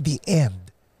 if in the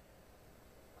end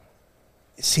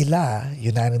sila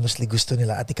unanimously gusto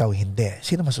nila at ikaw hindi,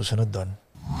 sino masusunod doon?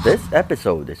 This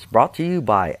episode is brought to you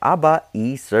by ABBA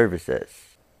e-Services.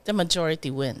 The majority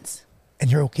wins.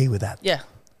 And you're okay with that? Yeah.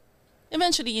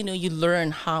 Eventually, you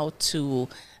learn how to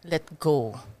let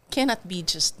go. Cannot be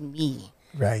just me.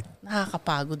 Right.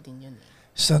 Nakakapagod din yun.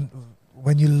 So,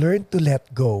 when you learn to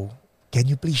let go, can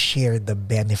you please share the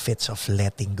benefits of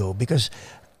letting go? Because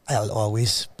I'll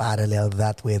always parallel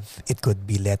that with it could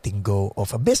be letting go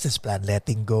of a business plan,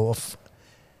 letting go of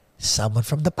someone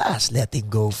from the past,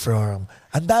 letting go from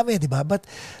ang dami, di ba? But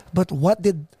what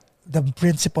did the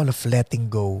principle of letting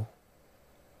go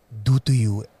do to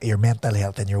you, your mental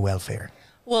health and your welfare?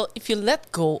 Well, if you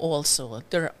let go also,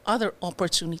 there are other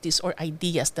opportunities or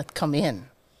ideas that come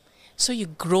in. So you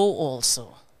grow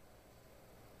also.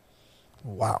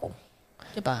 Wow.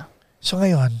 Diba? So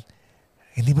ngayon,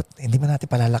 hindi ba natin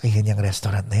palalakihin yung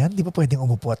restaurant na yan? Di ba pwedeng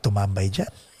umupo at tumambay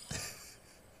dyan?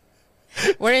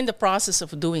 We're in the process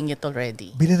of doing it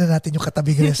already. Bilhin na natin yung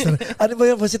katabing restaurant. Ano ba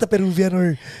yun? Was it a Peruvian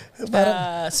or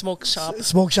parang Smoke shop.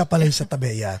 smoke shop pala yung sa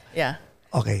tabi? Yeah. Yeah.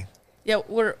 Okay. Yeah,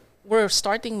 we're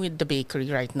starting with the bakery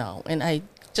right now. And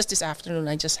just this afternoon,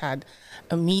 I just had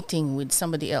a meeting with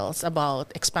somebody else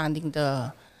about expanding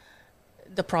the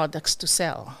products to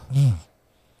sell.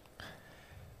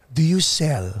 Do you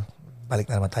sell, balik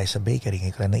na naman tayo sa bakery,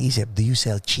 ngayon ko lang naisip, do you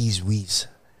sell cheese whiz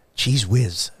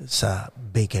sa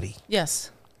bakery?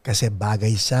 Yes. Kasi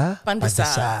bagay sa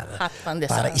Pandesal. Hot pandesal.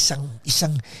 Para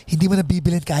isang hindi mo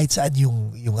nabibilin kahit saan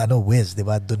yung whiz, di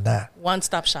ba? Doon na.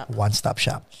 One-stop shop. One-stop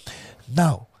shop.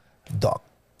 Now, Doc,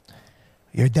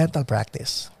 your dental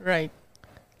practice, Right.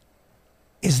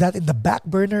 is that in the back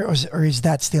burner or is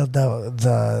that still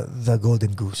the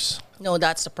golden goose? No,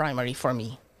 that's the primary for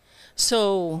me.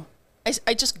 So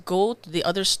I just go to the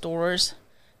other stores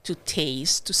to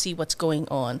taste, to see what's going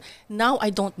on. Now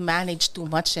I don't manage too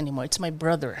much anymore. It's my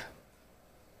brother.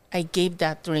 I gave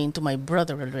that reign to my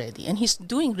brother already, and he's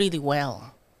doing really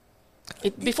well.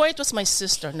 Before it was my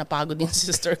sister, napagod yung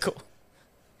sister ko.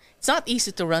 It's not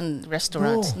easy to run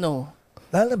restaurants, no.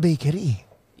 Lalo na bakery.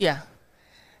 Yeah.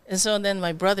 And so then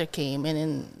my brother came, and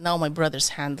then now my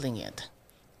brother's handling it.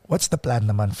 What's the plan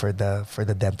naman for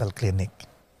the dental clinic?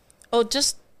 Oh,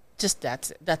 just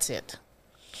that's it.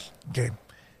 Okay.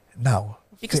 Now,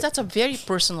 Because that's a very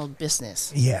personal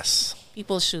business. yes.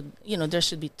 People should, there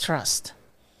should be trust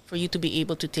for you to be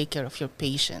able to take care of your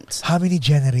patients. How many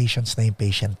generations na yung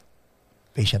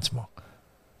patients mo?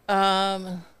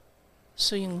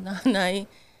 So yung nanay,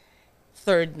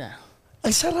 third na.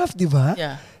 Ang sarap, di ba?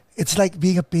 Yeah. It's like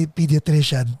being a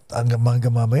pediatrician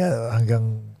hanggang mamaya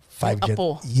hanggang 5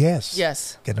 Apo. Yes.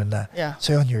 Yes. Ganun na. Yeah.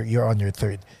 So you're on your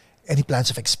third. Any plans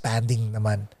of expanding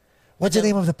naman? What's the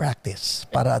name of the practice?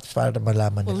 Para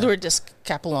malaman Well, nila. Lourdes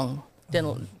Capulong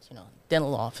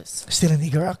dental office. Still in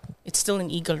Eagle Rock? It's still in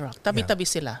Eagle Rock. Tabi-tabi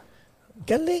sila.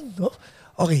 Galing, no?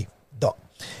 Okay, Doc.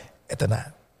 Ito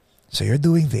na. So you're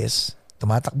doing this,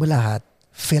 tumatakbo lahat,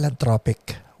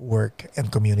 philanthropic work and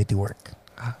community work.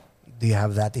 Do you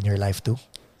have that in your life too?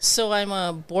 So I'm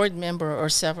a board member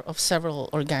of several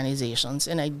organizations,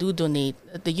 and I do donate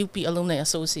at the UP Alumni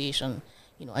Association.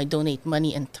 I donate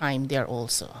money and time there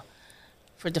also.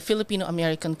 For the Filipino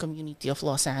American community of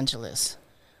Los Angeles,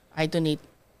 I donate,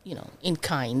 in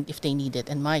kind if they need it,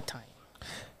 and my time.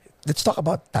 Let's talk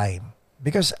about time.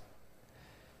 Because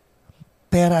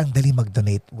pera ang dali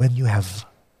mag-donate when you have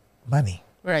money.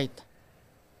 Right.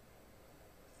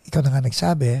 Ikaw na nga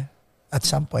nagsabi, at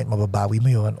some point, mababawi mo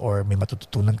yon or may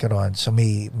matututunan ka ron, so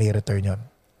may return yon.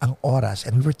 Ang oras,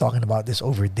 and we were talking about this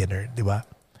over dinner, di ba?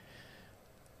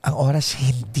 Ang oras,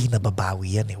 hindi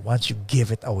nababawi yan eh. Once you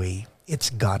give it away, it's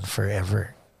gone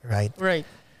forever, right? Right.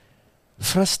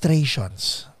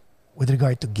 Frustrations with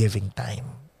regard to giving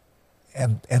time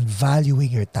and valuing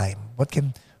your time. What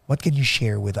can you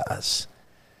share with us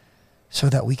so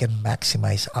that we can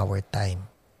maximize our time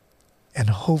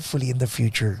and hopefully in the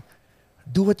future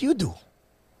do what you do?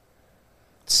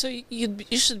 So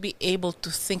you should be able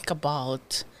to think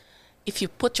about, if you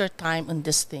put your time on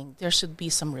this thing, there should be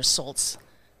some results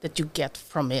that you get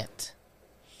from it.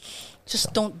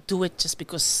 Just don't do it just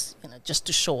because, just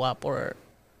to show up or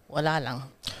wala lang.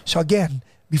 So again,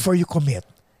 before you commit,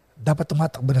 dapat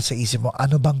tumatakbo na sa isip mo,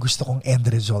 ano bang gusto kong end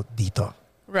result dito?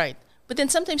 Right. But then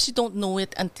sometimes you don't know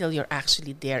it until you're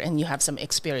actually there and you have some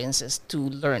experiences to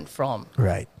learn from.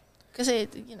 Right. Kasi,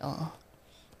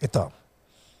 Ito,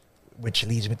 which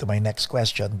leads me to my next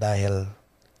question dahil,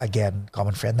 again,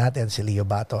 common friend natin, si Leo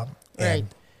Bato. And Right.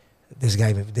 this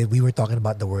guy, we were talking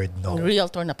about the word no. ang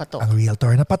realtor na patok. Ang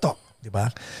realtor na patok.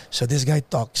 Diba? So this guy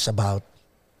talks about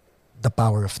the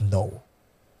power of no.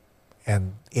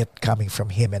 And it coming from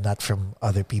him and not from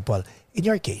other people. In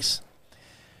your case,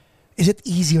 is it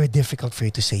easy or difficult for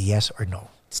you to say yes or no?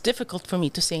 It's difficult for me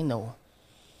to say no.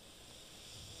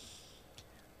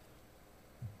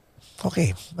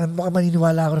 Okay, mukhang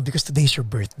maniniwala ako na because today's your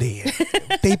birthday.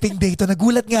 Taping day to.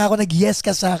 Nagulat nga ako, nag-yes ka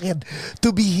sa akin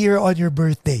to be here on your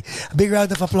birthday. A big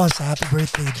round of applause. Happy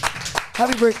birthday.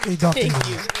 Happy birthday, Dr. Thank Lourdes.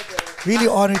 you. Really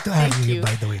honored to have Thank you you. here,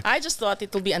 by the way. I just thought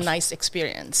it will be a nice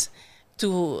experience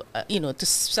to, to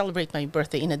celebrate my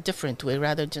birthday in a different way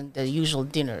rather than the usual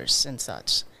dinners and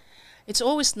such. It's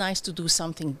always nice to do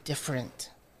something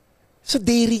different. So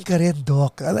daring ka rin,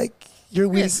 Doc. Like, you're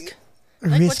willing... Risk.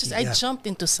 Like what Risky, I yeah. jumped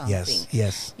into something.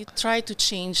 Yes. You try to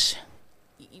change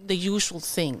the usual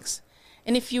things.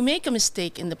 And if you make a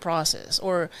mistake in the process,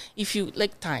 or if you,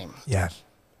 like time, Yeah.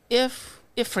 if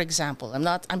for example,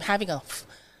 I'm having a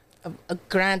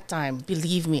grand time,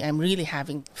 believe me, I'm really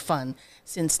having fun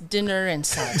since dinner and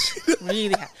such.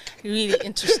 really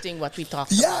interesting what we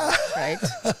talked about, right?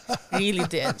 Really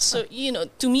did. So,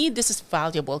 to me, this is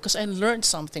valuable because I learned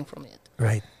something from it.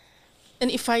 Right. And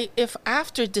if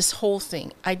after this whole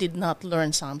thing, I did not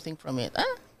learn something from it,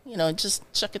 just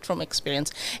chuck it from experience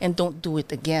and don't do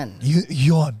it again.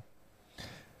 Yon.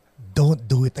 Don't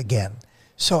do it again.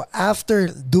 So after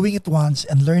doing it once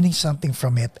and learning something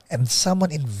from it and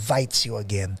someone invites you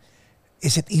again,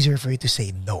 is it easier for you to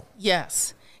say no?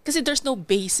 Yes. Because there's no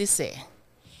basis eh.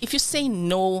 If you say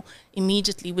no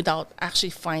immediately without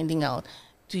actually finding out,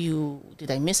 did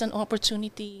I miss an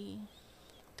opportunity?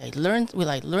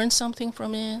 Will I learn something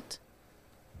from it?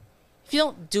 If you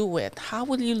don't do it, how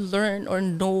will you learn or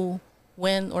know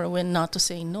when not to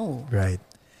say no? Right.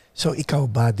 So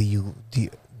ikaw ba, do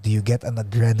you get an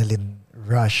adrenaline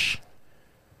rush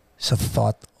sa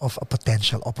thought of a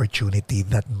potential opportunity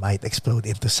that might explode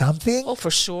into something? Oh,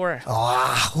 for sure.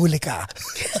 Huli ka.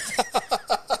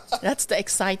 That's the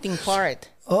exciting part.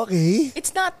 Okay.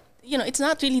 It's not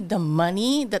really the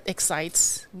money that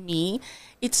excites me.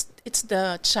 It's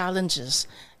the challenges,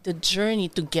 the journey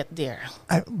to get there.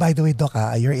 By the way, Doc,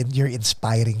 you're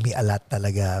inspiring me a lot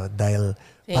talaga dahil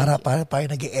para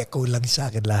nag-echo lang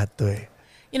sa akin lahat to eh.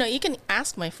 You can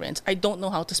ask my friends. I don't know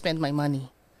how to spend my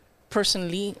money.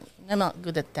 Personally, I'm not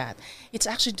good at that. It's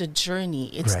actually the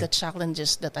journey. It's the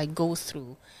challenges that I go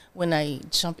through when I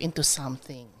jump into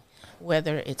something,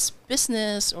 whether it's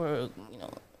business or,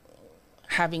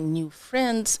 having new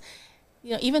friends.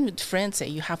 Even with friends,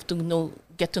 you have to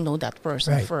get to know that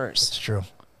person first. That's true.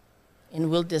 And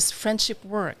will this friendship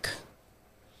work?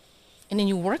 And then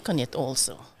you work on it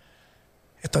also.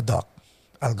 Ito, Doc,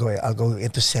 I'll go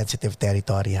into sensitive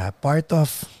territory. Ha? Part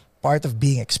of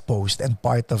being exposed and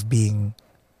part of being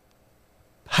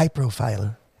high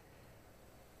profile,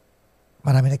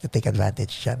 marami nagtitake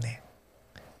advantage dyan eh.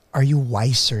 Are you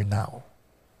wiser now?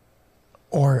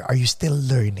 Or are you still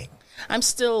learning? I'm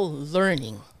still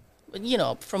learning. But,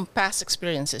 from past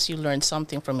experiences, you learn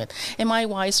something from it. Am I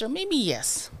wiser? Maybe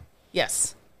yes.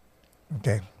 Yes.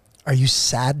 Okay. Are you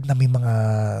sad na may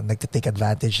mga nagtitake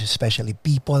advantage, especially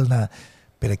people na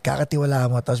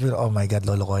pinagkakatiwala mo, tapos oh my God,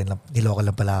 niloko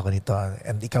lang pala ako nito.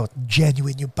 And ikaw,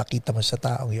 genuine yung pakita mo sa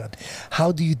taong yun.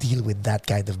 How do you deal with that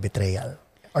kind of betrayal?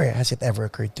 Or has it ever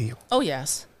occurred to you? Oh,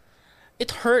 yes.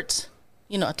 It hurts,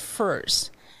 at first.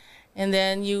 And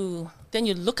then you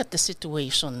look at the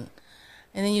situation.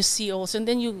 And then you see also, and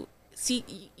then you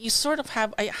sort of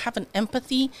have an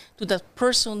empathy to the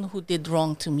person who did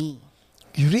wrong to me.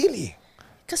 You really?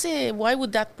 Kasi why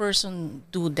would that person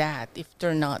do that if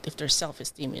their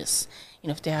self-esteem is,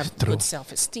 if they have good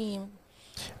self-esteem?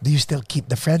 Do you still keep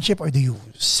the friendship or do you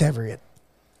sever it?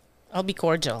 I'll be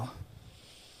cordial.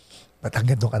 But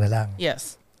hanggang doon ka na lang?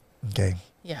 Yes. Okay.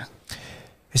 Yeah.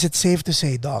 Is it safe to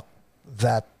say, Doc,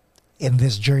 that in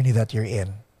this journey that you're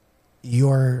in,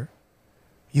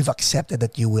 you've accepted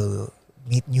that you will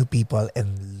meet new people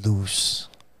and lose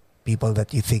people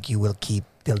that you think you will keep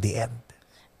till the end?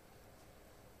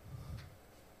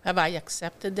 Have I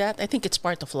accepted that? I think it's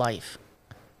part of life.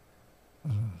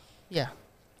 Yeah.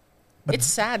 But it's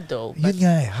sad though. Yun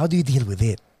nga, how do you deal with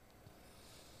it?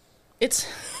 It's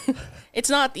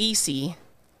not easy.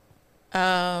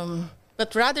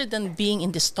 But rather than being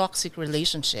in this toxic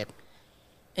relationship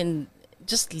and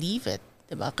just leave it,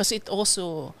 diba? Because it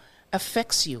also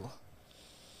affects you.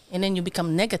 And then you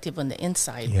become negative on the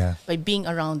inside Yeah. by being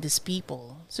around these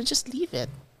people. So just leave it.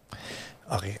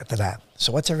 Okay, ito na.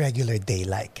 So what's a regular day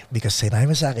like? Because sinabi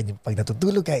mo sa akin, yung pag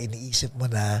natutulog ka, iniisip mo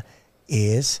na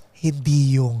is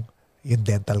hindi yung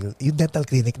dental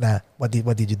clinic na what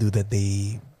did you do the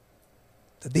day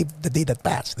that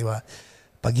passed, di ba?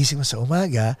 Pagising mo sa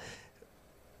umaga,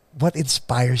 what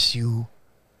inspires you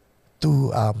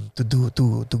to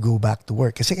go back to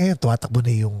work? Kasi ngayon tumatakbo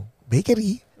na yung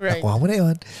bakery, Right. nakuha mo na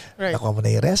yun, Right. nakuha mo na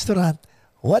yung restaurant.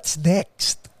 What's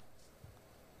next?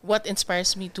 What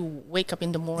inspires me to wake up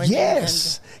in the morning?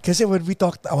 Yes! Kasi when we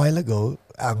talked a while ago,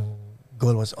 ang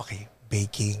goal was, okay,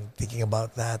 baking, thinking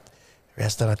about that,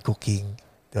 restaurant cooking,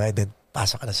 diba? And then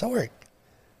pasok ka na sa work.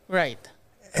 Right.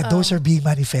 And those are being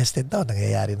manifested now.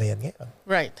 Nangyayari na yan ngayon.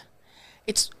 Right.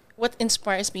 It's what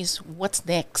inspires me is what's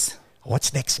next.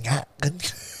 What's next nga?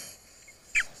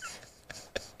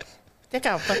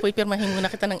 Teka, papipirmahin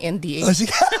muna kita ng NDA. O,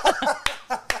 sige.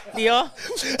 Leo?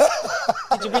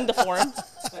 Did you bring the form?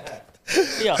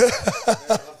 Leo?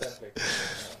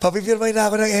 Papipirmahin na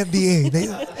ako ng NDA.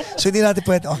 So, hindi natin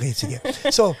pwede. Okay, sige.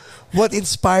 So, what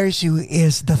inspires you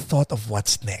is the thought of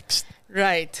what's next.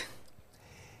 Right.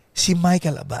 Si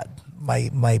Michael Abad,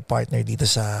 my partner dito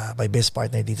my best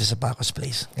partner dito sa Paco's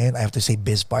Place. Ngayon, I have to say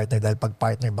biz partner dahil pag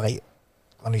partner, baka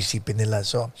ano isipin nila.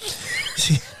 So,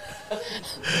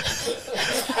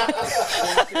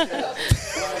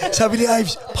 sabi ni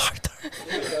Ives, partner.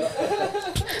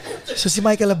 So si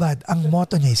Michael Abad, ang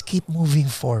motto niya is keep moving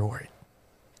forward.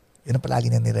 Yun ang palagi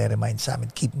niya nire-remind sa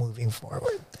amin, keep moving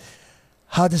forward.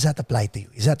 How does that apply to you?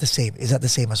 Is that the same? Is that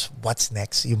the same as what's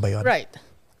next? Yun ba yun? Right.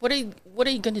 What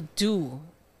are you gonna do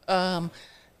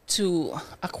to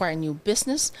acquire new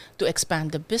business, to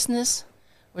expand the business,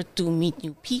 or to meet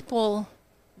new people?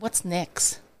 What's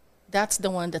next? That's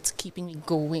the one that's keeping me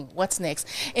going. What's next?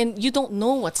 And you don't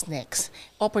know what's next.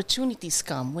 Opportunities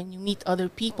come when you meet other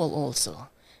people also.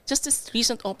 Just this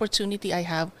recent opportunity I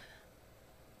have,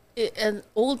 an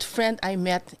old friend I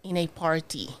met in a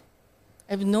party.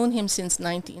 I've known him since in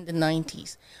the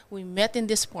 90s. We met in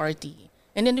this party,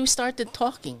 and then we started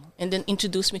talking, and then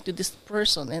introduced me to this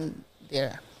person, and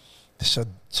there. So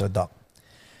Doc,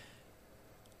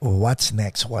 what's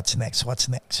next? What's next? What's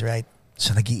next, right?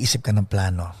 So nag-iisip ka ng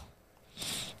plano.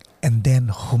 And then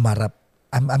humarap.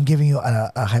 I'm giving you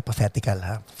a hypothetical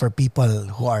for people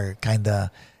who are kind of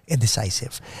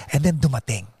indecisive. And then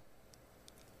dumating.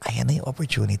 Ayan na yung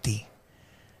opportunity.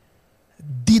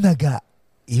 Dinaga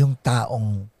yung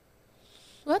taong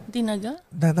What? Dinaga?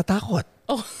 natakot.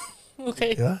 Oh,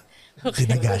 okay. Diba? Okay.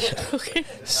 Dinaga siya. Okay.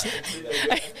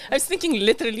 I was thinking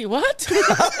literally, what?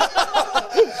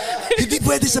 Hindi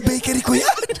pwede sa bakery ko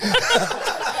yan.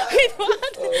 Wait,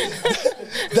 what?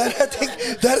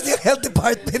 Darating ang health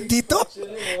department dito.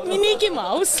 Mickey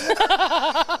Mouse?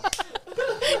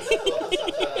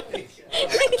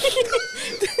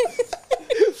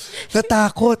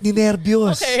 Natakot,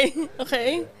 ninervyos.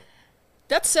 Okay.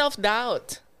 That's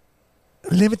self-doubt.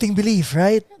 Limiting belief,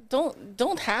 right?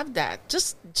 Don't have that.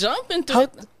 Just jump into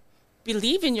it.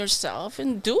 Believe in yourself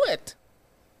and do it.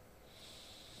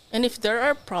 And if there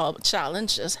are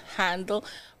challenges, handle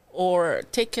or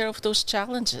take care of those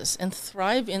challenges and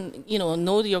thrive in,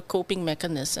 know your coping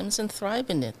mechanisms and thrive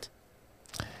in it.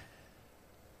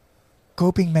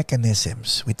 Coping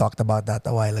mechanisms, we talked about that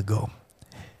a while ago.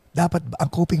 Dapat ang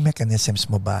coping mechanisms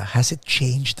mo ba, has it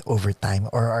changed over time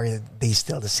or are they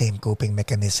still the same coping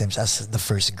mechanisms as the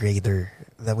first grader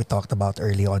that we talked about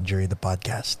early on during the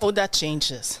podcast? Oh, that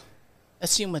changes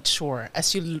as you mature,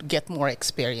 as you get more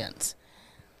experience.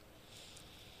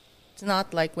 It's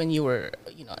not like when you were,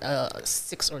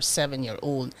 6 or 7 year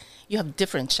old. You have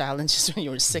different challenges when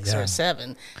you're 6 or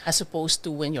 7, as opposed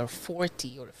to when you're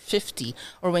 40 or 50,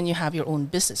 or when you have your own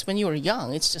business. When you were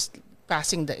young, it's just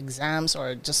passing the exams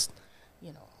or just,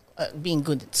 being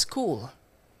good at school.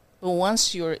 But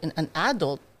once you're an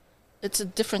adult, it's a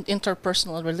different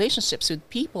interpersonal relationships with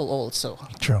people also.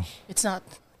 True. It's not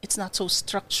so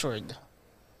structured.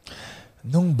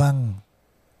 Nung bang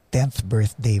 10th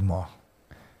birthday mo,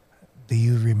 do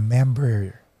you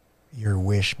remember your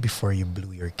wish before you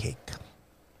blew your cake?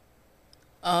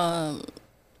 I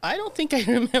don't think I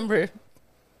remember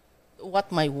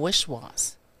what my wish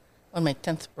was on my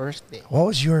 10th birthday. What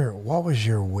was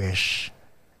your wish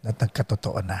na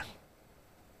nagkatotoo na?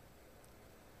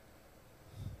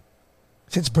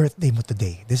 Since birthday mo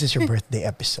today, this is your birthday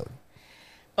episode.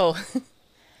 Oh,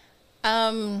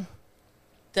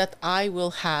 that I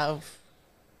will have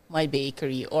my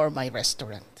bakery or my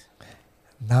restaurant.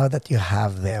 Now that you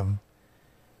have them,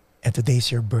 and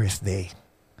today's your birthday,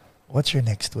 what's your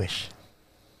next wish?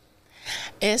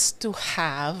 Is to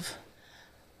have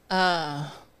a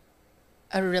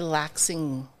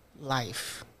relaxing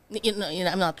life.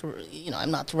 I'm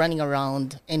not running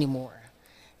around anymore.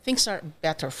 Things are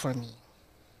better for me.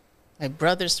 My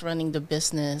brother's running the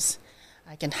business.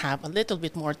 I can have a little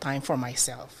bit more time for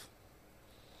myself.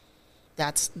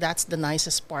 That's the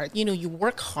nicest part. You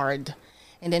work hard,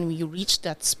 and then when you reach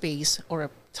that space or a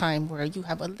time where you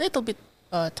have a little bit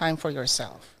time for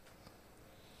yourself.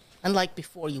 Unlike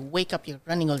before, you wake up, you're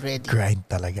running already. Grind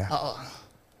talaga. Oo.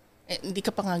 Hindi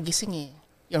ka pa nga gising eh.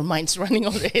 Your mind's running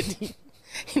already.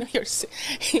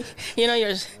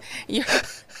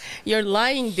 You're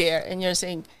lying there and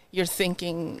you're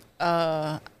thinking,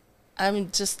 I'm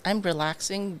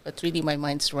relaxing, but really my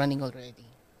mind's running already.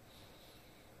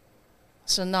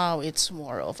 So now it's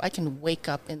more of I can wake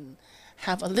up and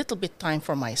have a little bit time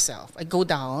for myself. I go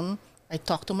down, I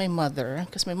talk to my mother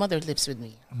because my mother lives with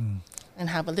me, and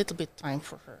have a little bit time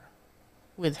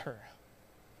with her.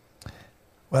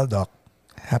 Well, Doc,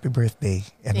 happy birthday.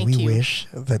 And Thank we you. wish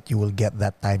that you will get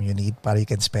that time you need para you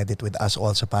can spend it with us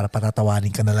also para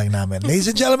patatawanin ka na lang namin. Ladies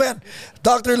and gentlemen,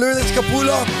 Dr. Lourdes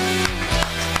Capulong.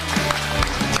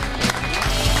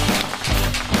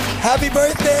 Happy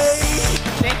birthday!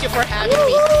 Thank you for having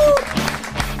me.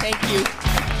 Thank you.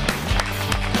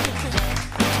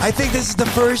 I think this is the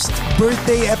first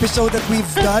birthday episode that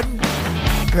we've done,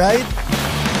 right?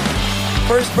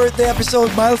 First birthday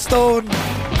episode, milestone.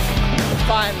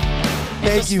 Fun. It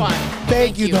Thank was you. fun.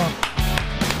 Thank you, Doc.